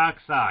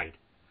dioxide.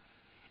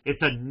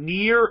 It's a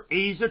near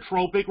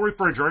azeotropic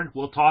refrigerant,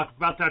 we'll talk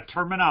about that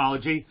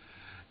terminology,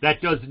 that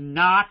does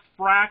not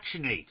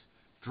fractionate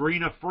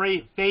during a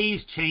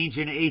phase change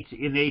in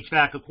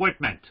HVAC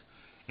equipment.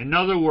 In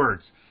other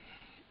words,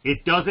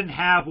 it doesn't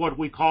have what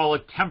we call a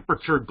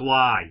temperature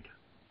glide.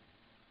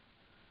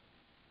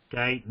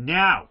 Okay,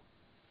 now,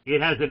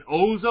 it has an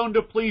ozone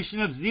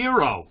depletion of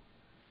 0,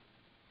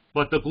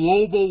 but the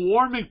global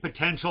warming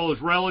potential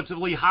is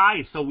relatively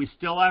high, so we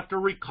still have to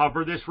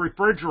recover this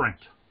refrigerant.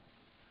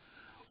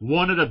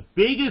 One of the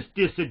biggest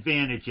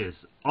disadvantages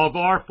of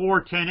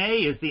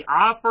R410A is the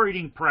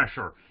operating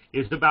pressure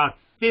is about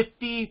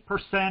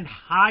 50%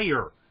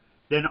 higher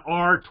than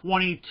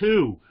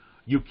R22.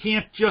 You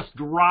can't just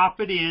drop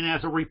it in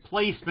as a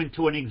replacement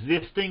to an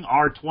existing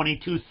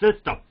R22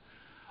 system.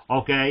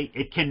 Okay,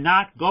 it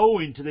cannot go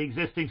into the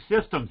existing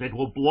systems. It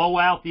will blow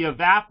out the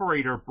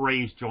evaporator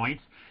braze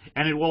joints,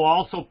 and it will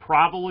also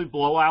probably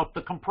blow out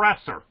the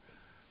compressor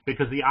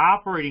because the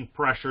operating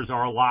pressures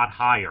are a lot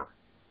higher.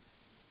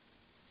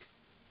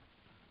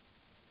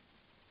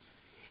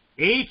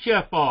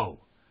 HFO,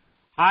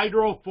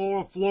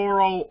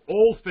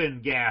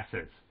 hydrofluoroolefin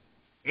gases,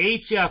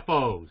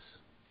 HFOs.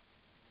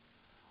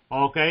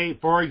 Okay,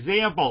 for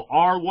example,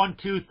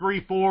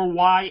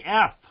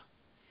 R1234YF.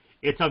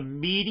 It's a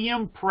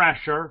medium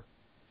pressure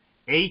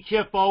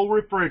HFO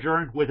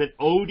refrigerant with an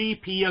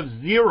ODP of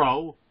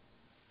 0,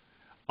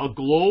 a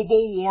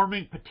global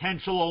warming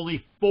potential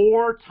only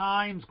 4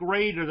 times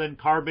greater than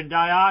carbon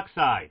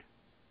dioxide.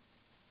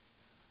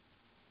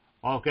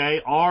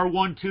 Okay,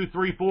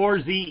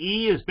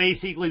 R1234ZE is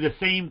basically the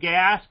same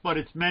gas, but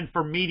it's meant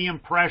for medium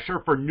pressure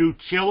for new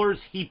chillers,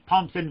 heat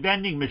pumps, and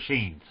vending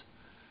machines.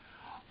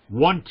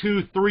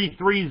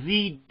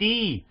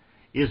 1233ZD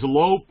is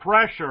low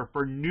pressure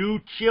for new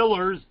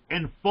chillers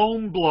and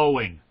foam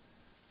blowing.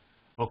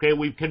 Okay,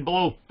 we can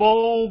blow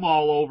foam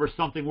all over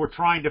something we're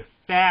trying to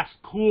fast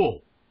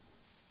cool.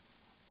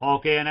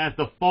 Okay, and as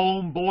the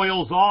foam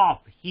boils off,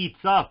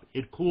 heats up,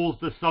 it cools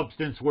the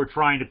substance we're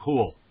trying to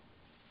cool.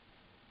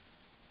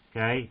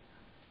 Okay,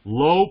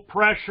 low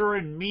pressure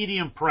and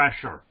medium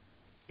pressure,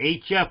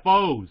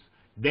 HFOs,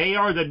 they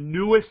are the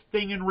newest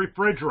thing in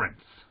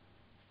refrigerants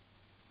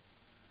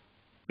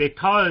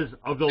because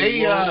of the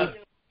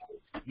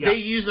They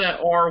use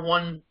that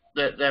R1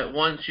 that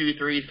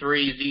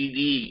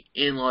 1233ZD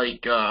in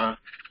like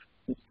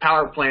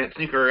power plants,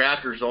 nuclear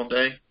reactors, don't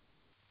they?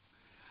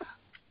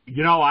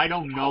 You know, I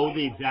don't know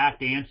the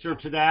exact answer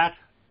to that.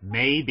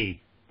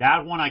 Maybe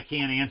that one I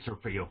can't answer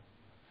for you.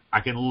 I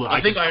think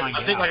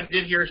I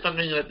did hear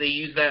something that they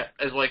use that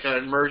as like an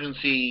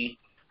emergency.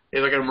 They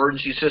have like an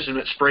emergency system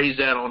that sprays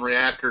that on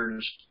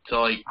reactors to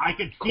like. I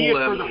could see it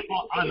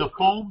for on the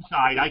foam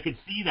side. I could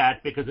see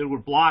that because it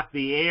would block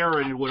the air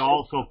and it would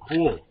also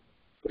cool.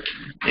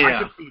 Yeah.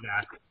 I could see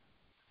that,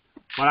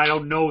 but I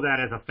don't know that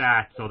as a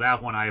fact. So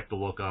that one I have to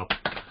look up.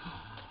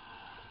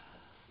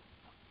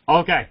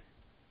 Okay.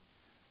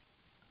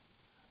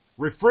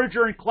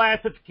 Refrigerant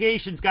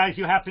classifications, guys.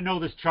 You have to know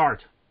this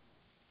chart.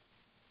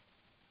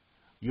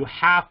 You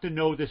have to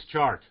know this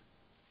chart.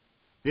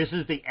 This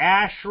is the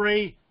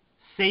ASHRAE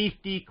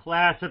safety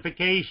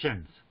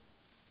classifications.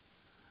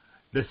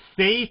 The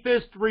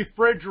safest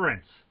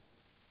refrigerants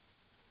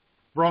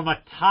from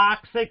a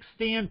toxic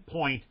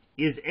standpoint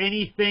is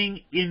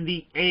anything in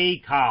the A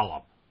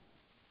column.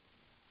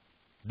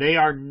 They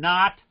are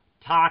not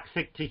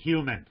toxic to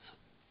humans.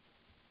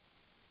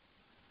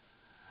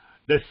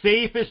 The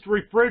safest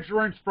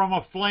refrigerants from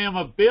a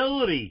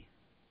flammability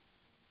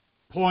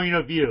point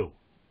of view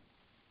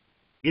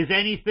is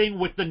anything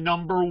with the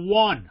number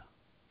 1.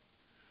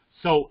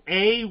 So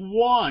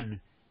A1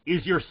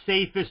 is your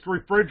safest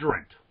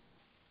refrigerant.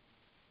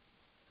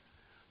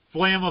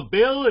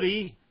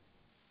 Flammability,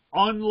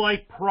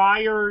 unlike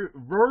prior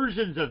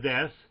versions of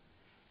this,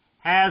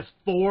 has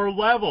 4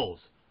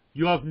 levels.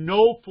 You have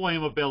no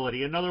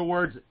flammability. In other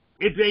words,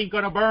 it ain't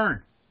going to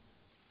burn.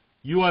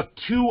 You have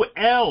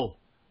 2L,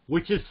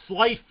 which is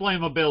slight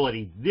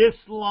flammability. This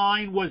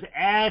line was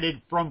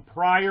added from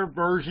prior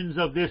versions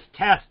of this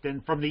test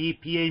and from the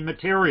EPA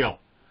material.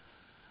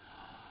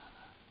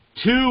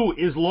 2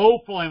 is low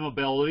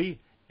flammability,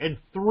 and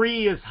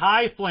 3 is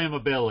high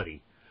flammability.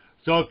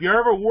 So if you're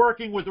ever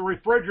working with a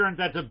refrigerant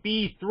that's a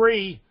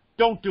B3,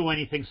 don't do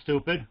anything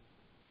stupid.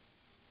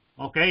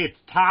 Okay, it's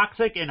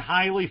toxic and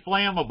highly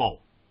flammable.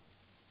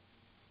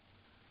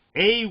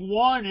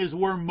 A1 is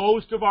where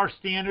most of our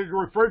standard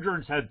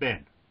refrigerants have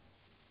been.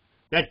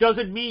 That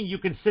doesn't mean you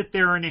can sit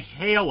there and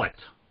inhale it.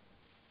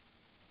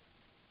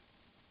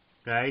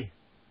 Okay?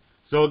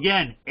 So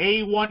again,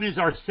 A1 is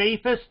our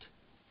safest.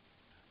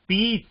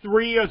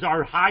 B3 is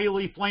our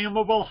highly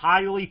flammable,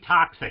 highly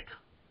toxic.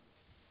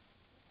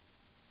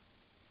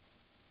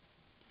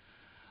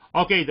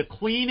 Okay, the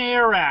Clean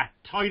Air Act,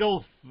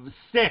 Title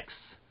VI,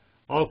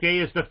 okay,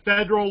 is the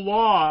federal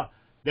law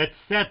that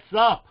sets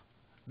up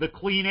the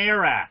Clean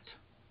Air Act.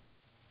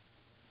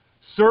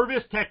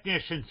 Service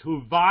technicians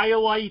who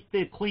violate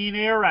the Clean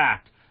Air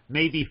Act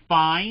may be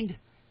fined,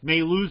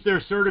 may lose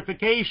their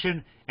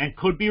certification, and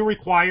could be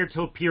required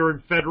to appear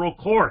in federal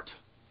court.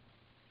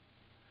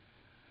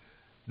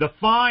 The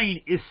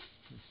fine is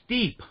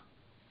steep.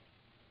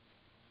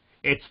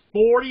 It's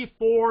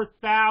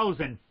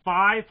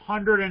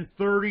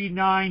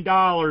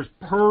 $44,539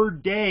 per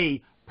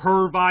day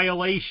per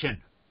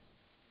violation.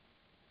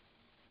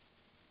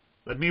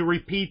 Let me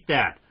repeat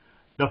that.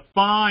 The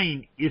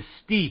fine is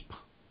steep.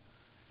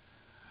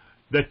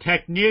 The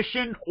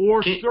technician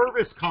or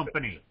service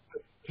company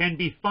can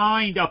be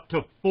fined up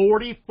to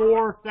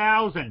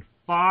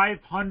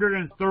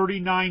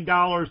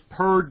 $44,539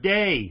 per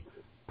day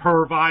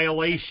per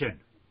violation.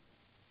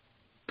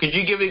 Could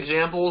you give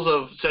examples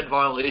of said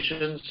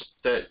violations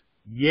that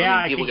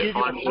I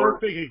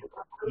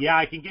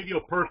can give you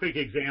a perfect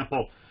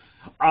example.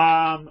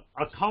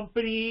 A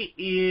company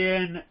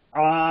in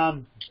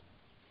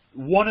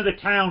one of the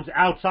towns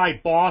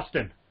outside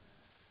Boston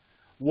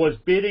was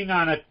bidding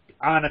on a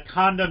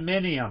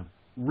condominium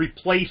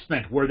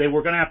replacement where they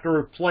were going to have to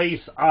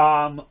replace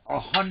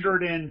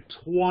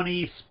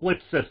 120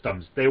 split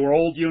systems. They were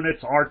old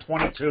units,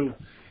 R22,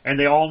 and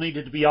they all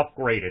needed to be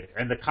upgraded.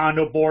 And the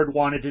condo board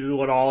wanted to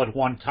do it all at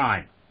one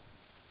time.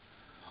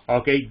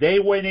 Okay, they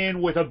went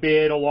in with a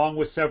bid along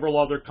with several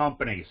other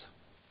companies.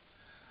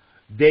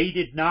 They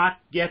did not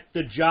get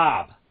the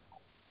job,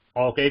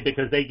 okay,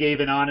 because they gave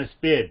an honest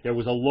bid. There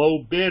was a low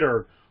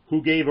bidder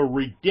who gave a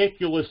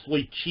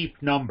ridiculously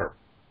cheap number,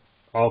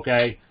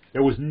 okay?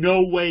 There was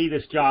no way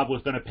this job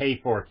was going to pay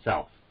for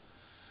itself.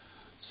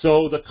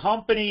 So the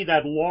company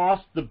that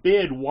lost the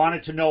bid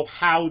wanted to know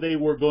how they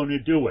were going to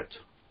do it.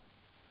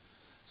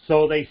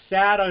 So they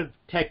sat a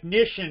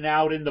technician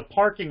out in the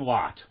parking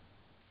lot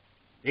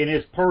in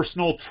his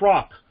personal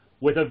truck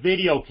with a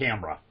video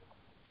camera.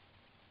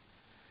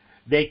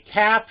 They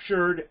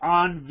captured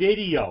on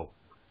video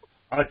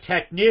a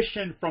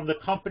technician from the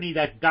company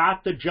that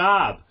got the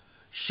job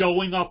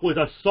showing up with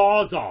a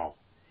Sawzall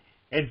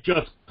and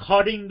just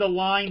cutting the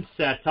line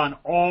sets on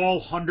all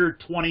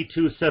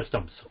 122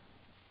 systems,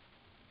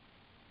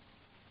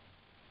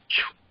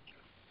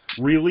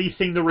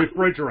 releasing the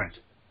refrigerant.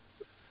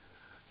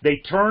 They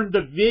turned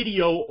the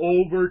video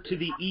over to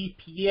the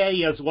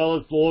EPA as well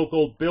as the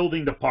local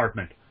building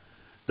department.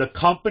 The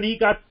company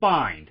got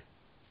fined,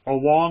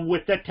 along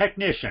with the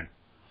technician,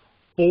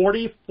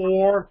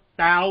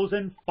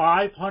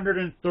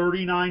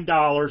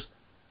 $44,539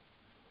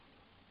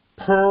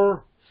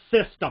 per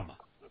system,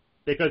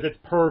 because it's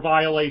per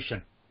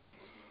violation.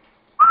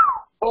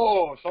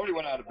 Oh, somebody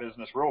went out of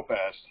business real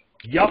fast.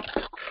 Yep.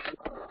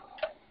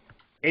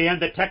 And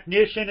the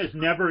technician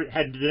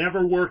had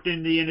never worked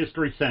in the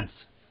industry since.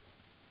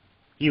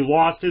 He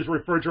lost his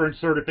refrigerant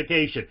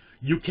certification.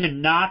 You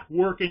cannot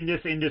work in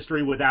this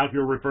industry without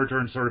your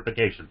refrigerant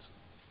certifications.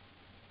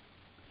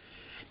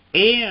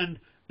 And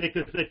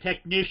because the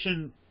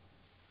technician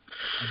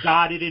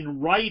got it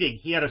in writing,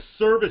 he had a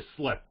service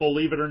slip,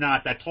 believe it or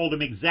not, that told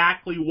him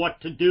exactly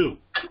what to do.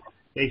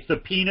 They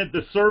subpoenaed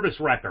the service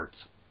records.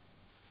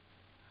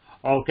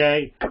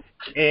 Okay?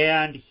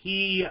 And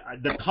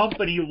the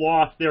company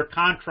lost their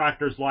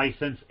contractor's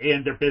license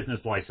and their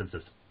business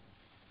licenses.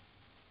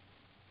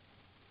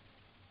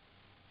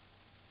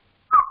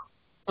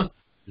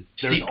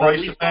 There's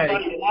always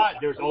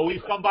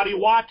somebody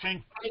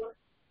watching.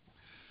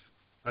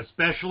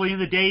 Especially in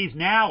the days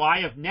now,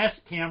 I have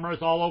Nest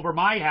cameras all over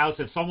my house.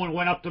 If someone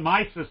went up to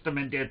my system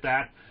and did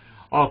that,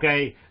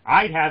 okay,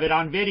 I'd have it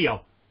on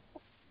video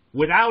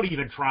without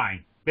even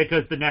trying,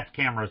 because the Nest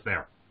camera's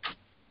there.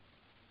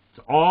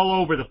 It's all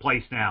over the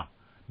place now.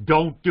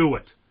 Don't do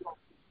it.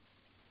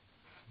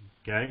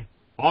 Okay?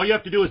 All you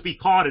have to do is be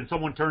caught and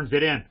someone turns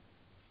it in.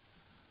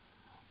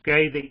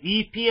 Okay, the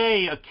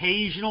EPA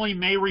occasionally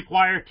may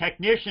require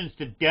technicians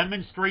to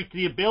demonstrate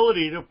the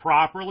ability to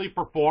properly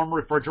perform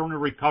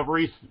refrigerant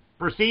recovery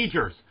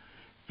procedures.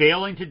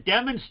 Failing to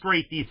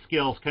demonstrate these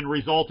skills can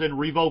result in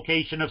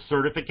revocation of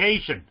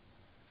certification.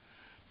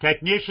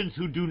 Technicians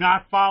who do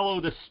not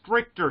follow the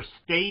stricter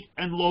state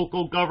and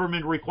local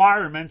government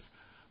requirements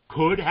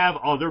could have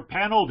other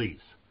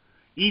penalties.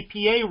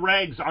 EPA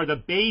regs are the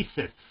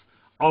basis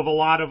of a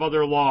lot of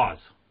other laws.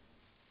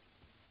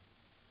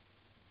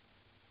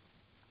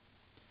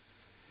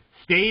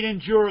 State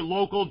and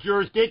local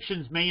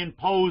jurisdictions may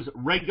impose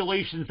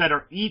regulations that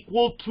are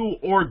equal to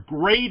or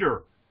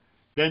greater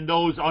than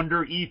those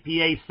under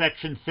EPA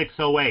Section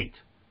 608.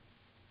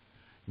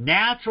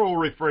 Natural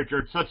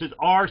refrigerants such as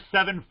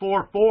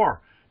R744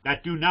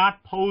 that do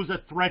not pose a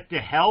threat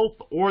to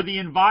health or the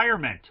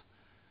environment,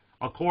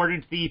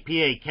 according to the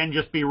EPA, can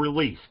just be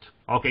released.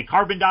 Okay,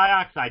 carbon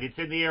dioxide, it's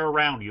in the air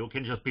around you, it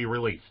can just be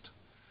released.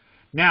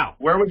 Now,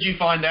 where would you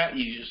find that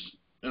used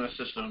in a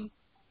system?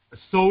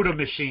 Soda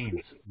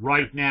machines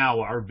right now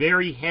are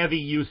very heavy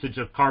usage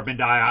of carbon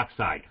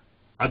dioxide.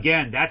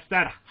 Again, that's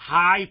that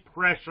high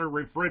pressure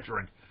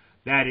refrigerant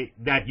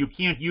that you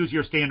can't use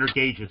your standard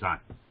gauges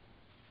on.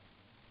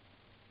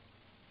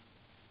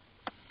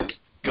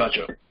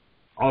 Gotcha.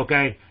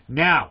 Okay,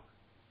 now,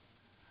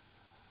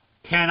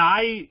 can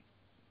a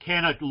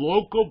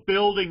local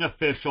building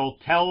official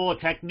tell a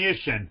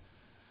technician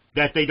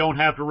that they don't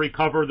have to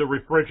recover the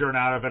refrigerant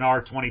out of an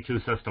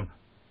R22 system?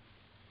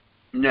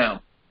 No.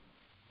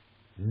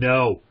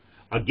 No.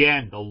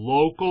 Again, the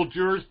local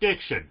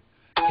jurisdiction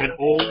can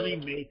only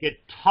make it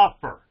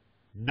tougher,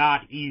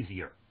 not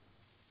easier.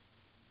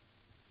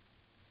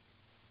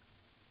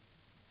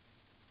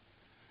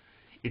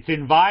 It's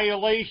in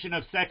violation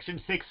of Section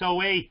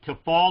 608 to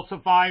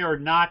falsify or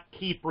not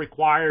keep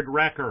required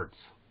records.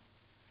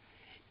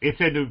 It's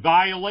a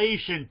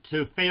violation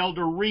to fail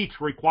to reach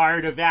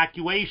required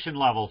evacuation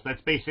levels.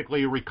 That's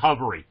basically a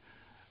recovery.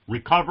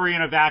 Recovery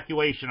and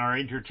evacuation are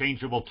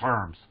interchangeable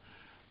terms.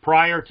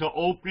 Prior to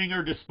opening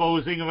or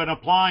disposing of an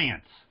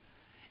appliance.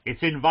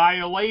 It's in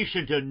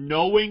violation to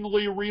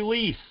knowingly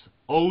release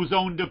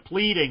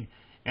ozone-depleting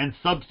and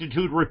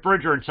substitute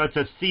refrigerants such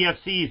as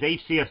CFCs,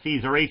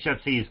 HCFCs, or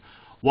HFCs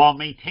while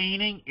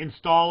maintaining,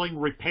 installing,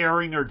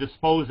 repairing, or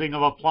disposing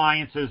of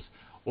appliances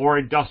or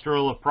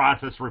industrial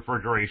process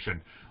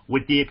refrigeration,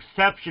 with the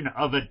exception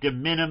of a de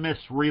minimis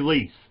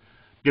release.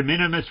 De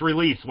minimis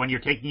release when you're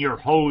taking your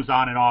hose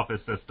on an office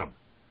system.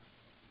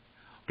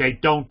 Okay,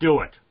 don't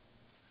do it.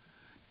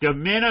 De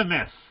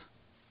minimis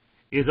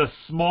is a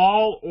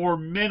small or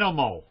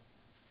minimal.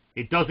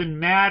 It doesn't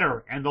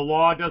matter, and the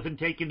law doesn't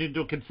take it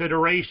into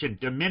consideration.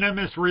 De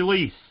minimis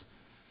release.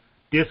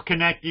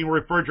 Disconnecting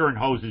refrigerant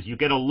hoses. You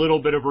get a little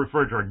bit of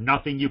refrigerant.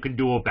 Nothing you can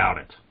do about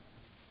it.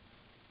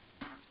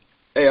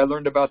 Hey, I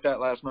learned about that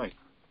last night.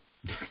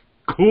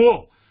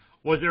 Cool.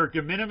 Was there a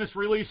de minimis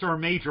release or a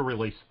major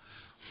release?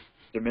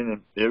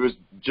 It was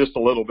just a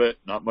little bit,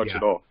 not much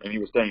at all. And he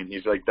was saying,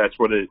 he's like, that's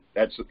what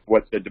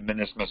the de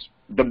minimis,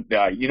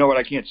 you know what,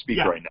 I can't speak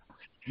right now.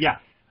 Yeah.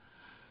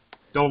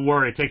 Don't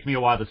worry, it takes me a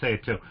while to say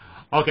it too.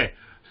 Okay.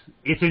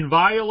 It's in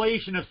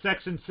violation of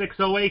Section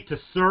 608 to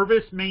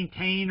service,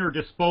 maintain, or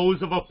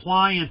dispose of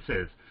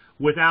appliances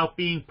without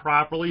being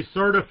properly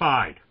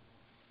certified.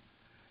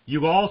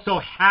 You also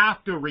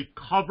have to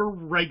recover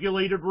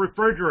regulated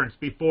refrigerants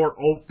before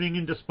opening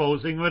and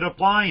disposing of an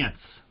appliance.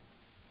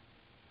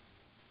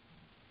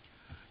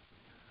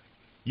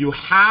 You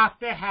have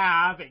to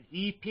have an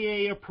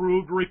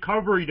EPA-approved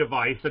recovery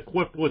device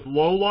equipped with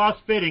low-loss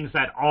fittings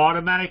that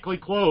automatically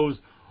close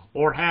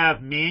or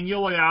have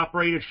manually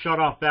operated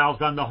shutoff valves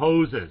on the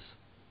hoses.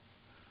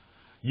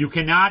 You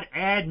cannot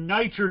add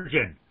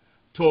nitrogen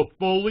to a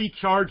fully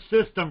charged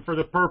system for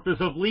the purpose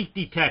of leak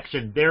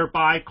detection,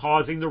 thereby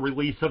causing the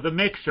release of the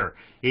mixture.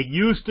 It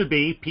used to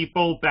be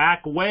people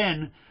back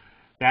in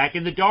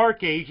the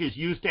dark ages,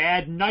 used to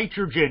add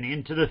nitrogen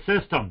into the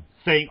system,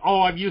 saying,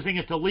 oh, I'm using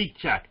it to leak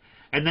check.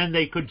 And then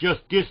they could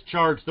just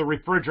discharge the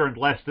refrigerant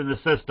less than the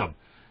system.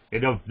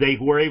 They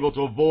were able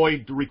to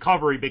avoid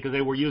recovery because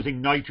they were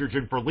using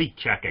nitrogen for leak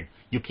checking.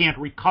 You can't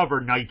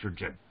recover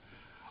nitrogen.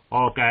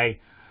 Okay?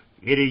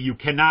 You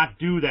cannot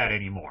do that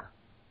anymore.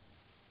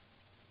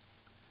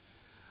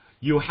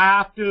 You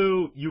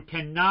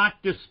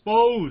cannot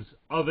dispose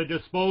of a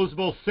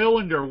disposable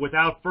cylinder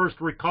without first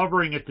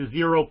recovering it to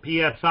 0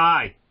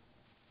 psi.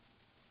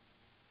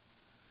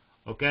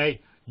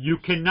 Okay? You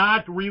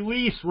cannot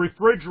release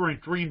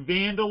refrigerant during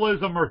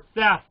vandalism or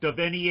theft of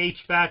any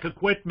HVAC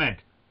equipment.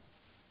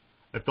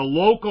 If the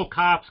local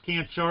cops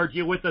can't charge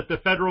you with it, the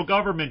federal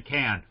government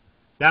can.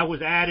 That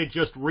was added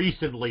just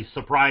recently,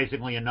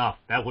 surprisingly enough.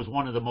 That was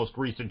one of the most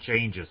recent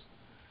changes.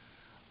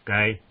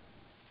 Okay?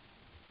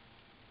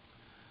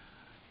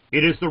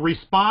 It is the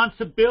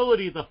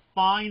responsibility of the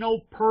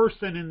final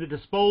person in the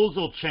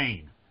disposal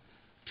chain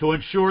to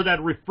ensure that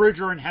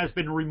refrigerant has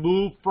been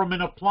removed from an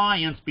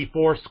appliance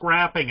before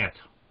scrapping it.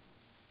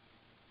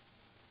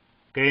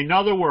 Okay, in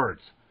other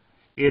words,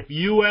 if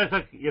you as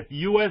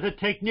a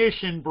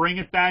technician bring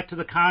it back to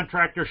the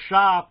contractor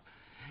shop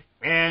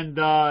and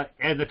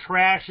the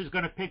trash is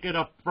going to pick it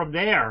up from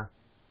there,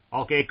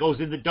 okay, it goes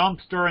in the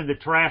dumpster and the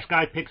trash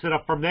guy picks it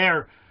up from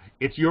there,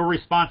 it's your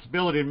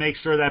responsibility to make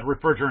sure that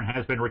refrigerant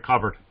has been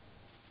recovered.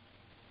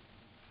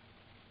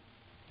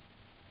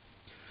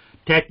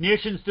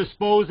 Technicians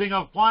disposing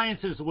of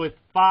appliances with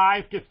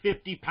 5 to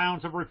 50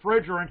 pounds of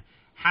refrigerant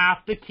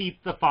have to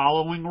keep the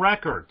following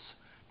records.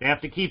 They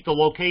have to keep the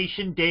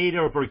location, date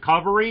of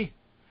recovery,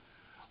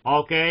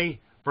 okay,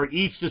 for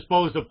each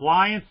disposed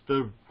appliance,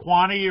 the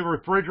quantity of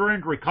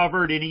refrigerant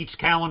recovered in each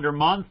calendar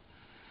month,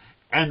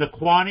 and the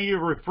quantity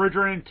of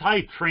refrigerant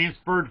type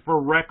transferred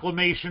for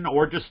reclamation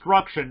or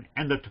destruction,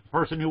 and the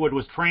person who it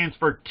was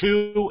transferred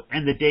to,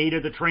 and the date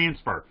of the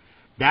transfer.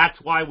 That's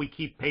why we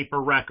keep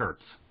paper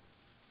records.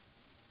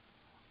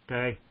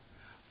 Okay?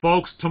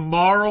 Folks,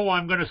 tomorrow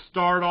I'm going to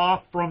start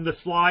off from the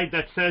slide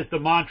that says the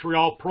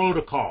Montreal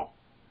Protocol.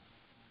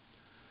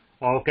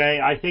 Okay,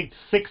 I think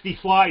 60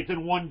 slides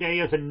in one day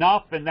is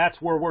enough, and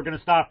that's where we're going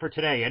to stop for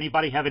today.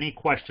 Anybody have any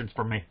questions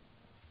for me?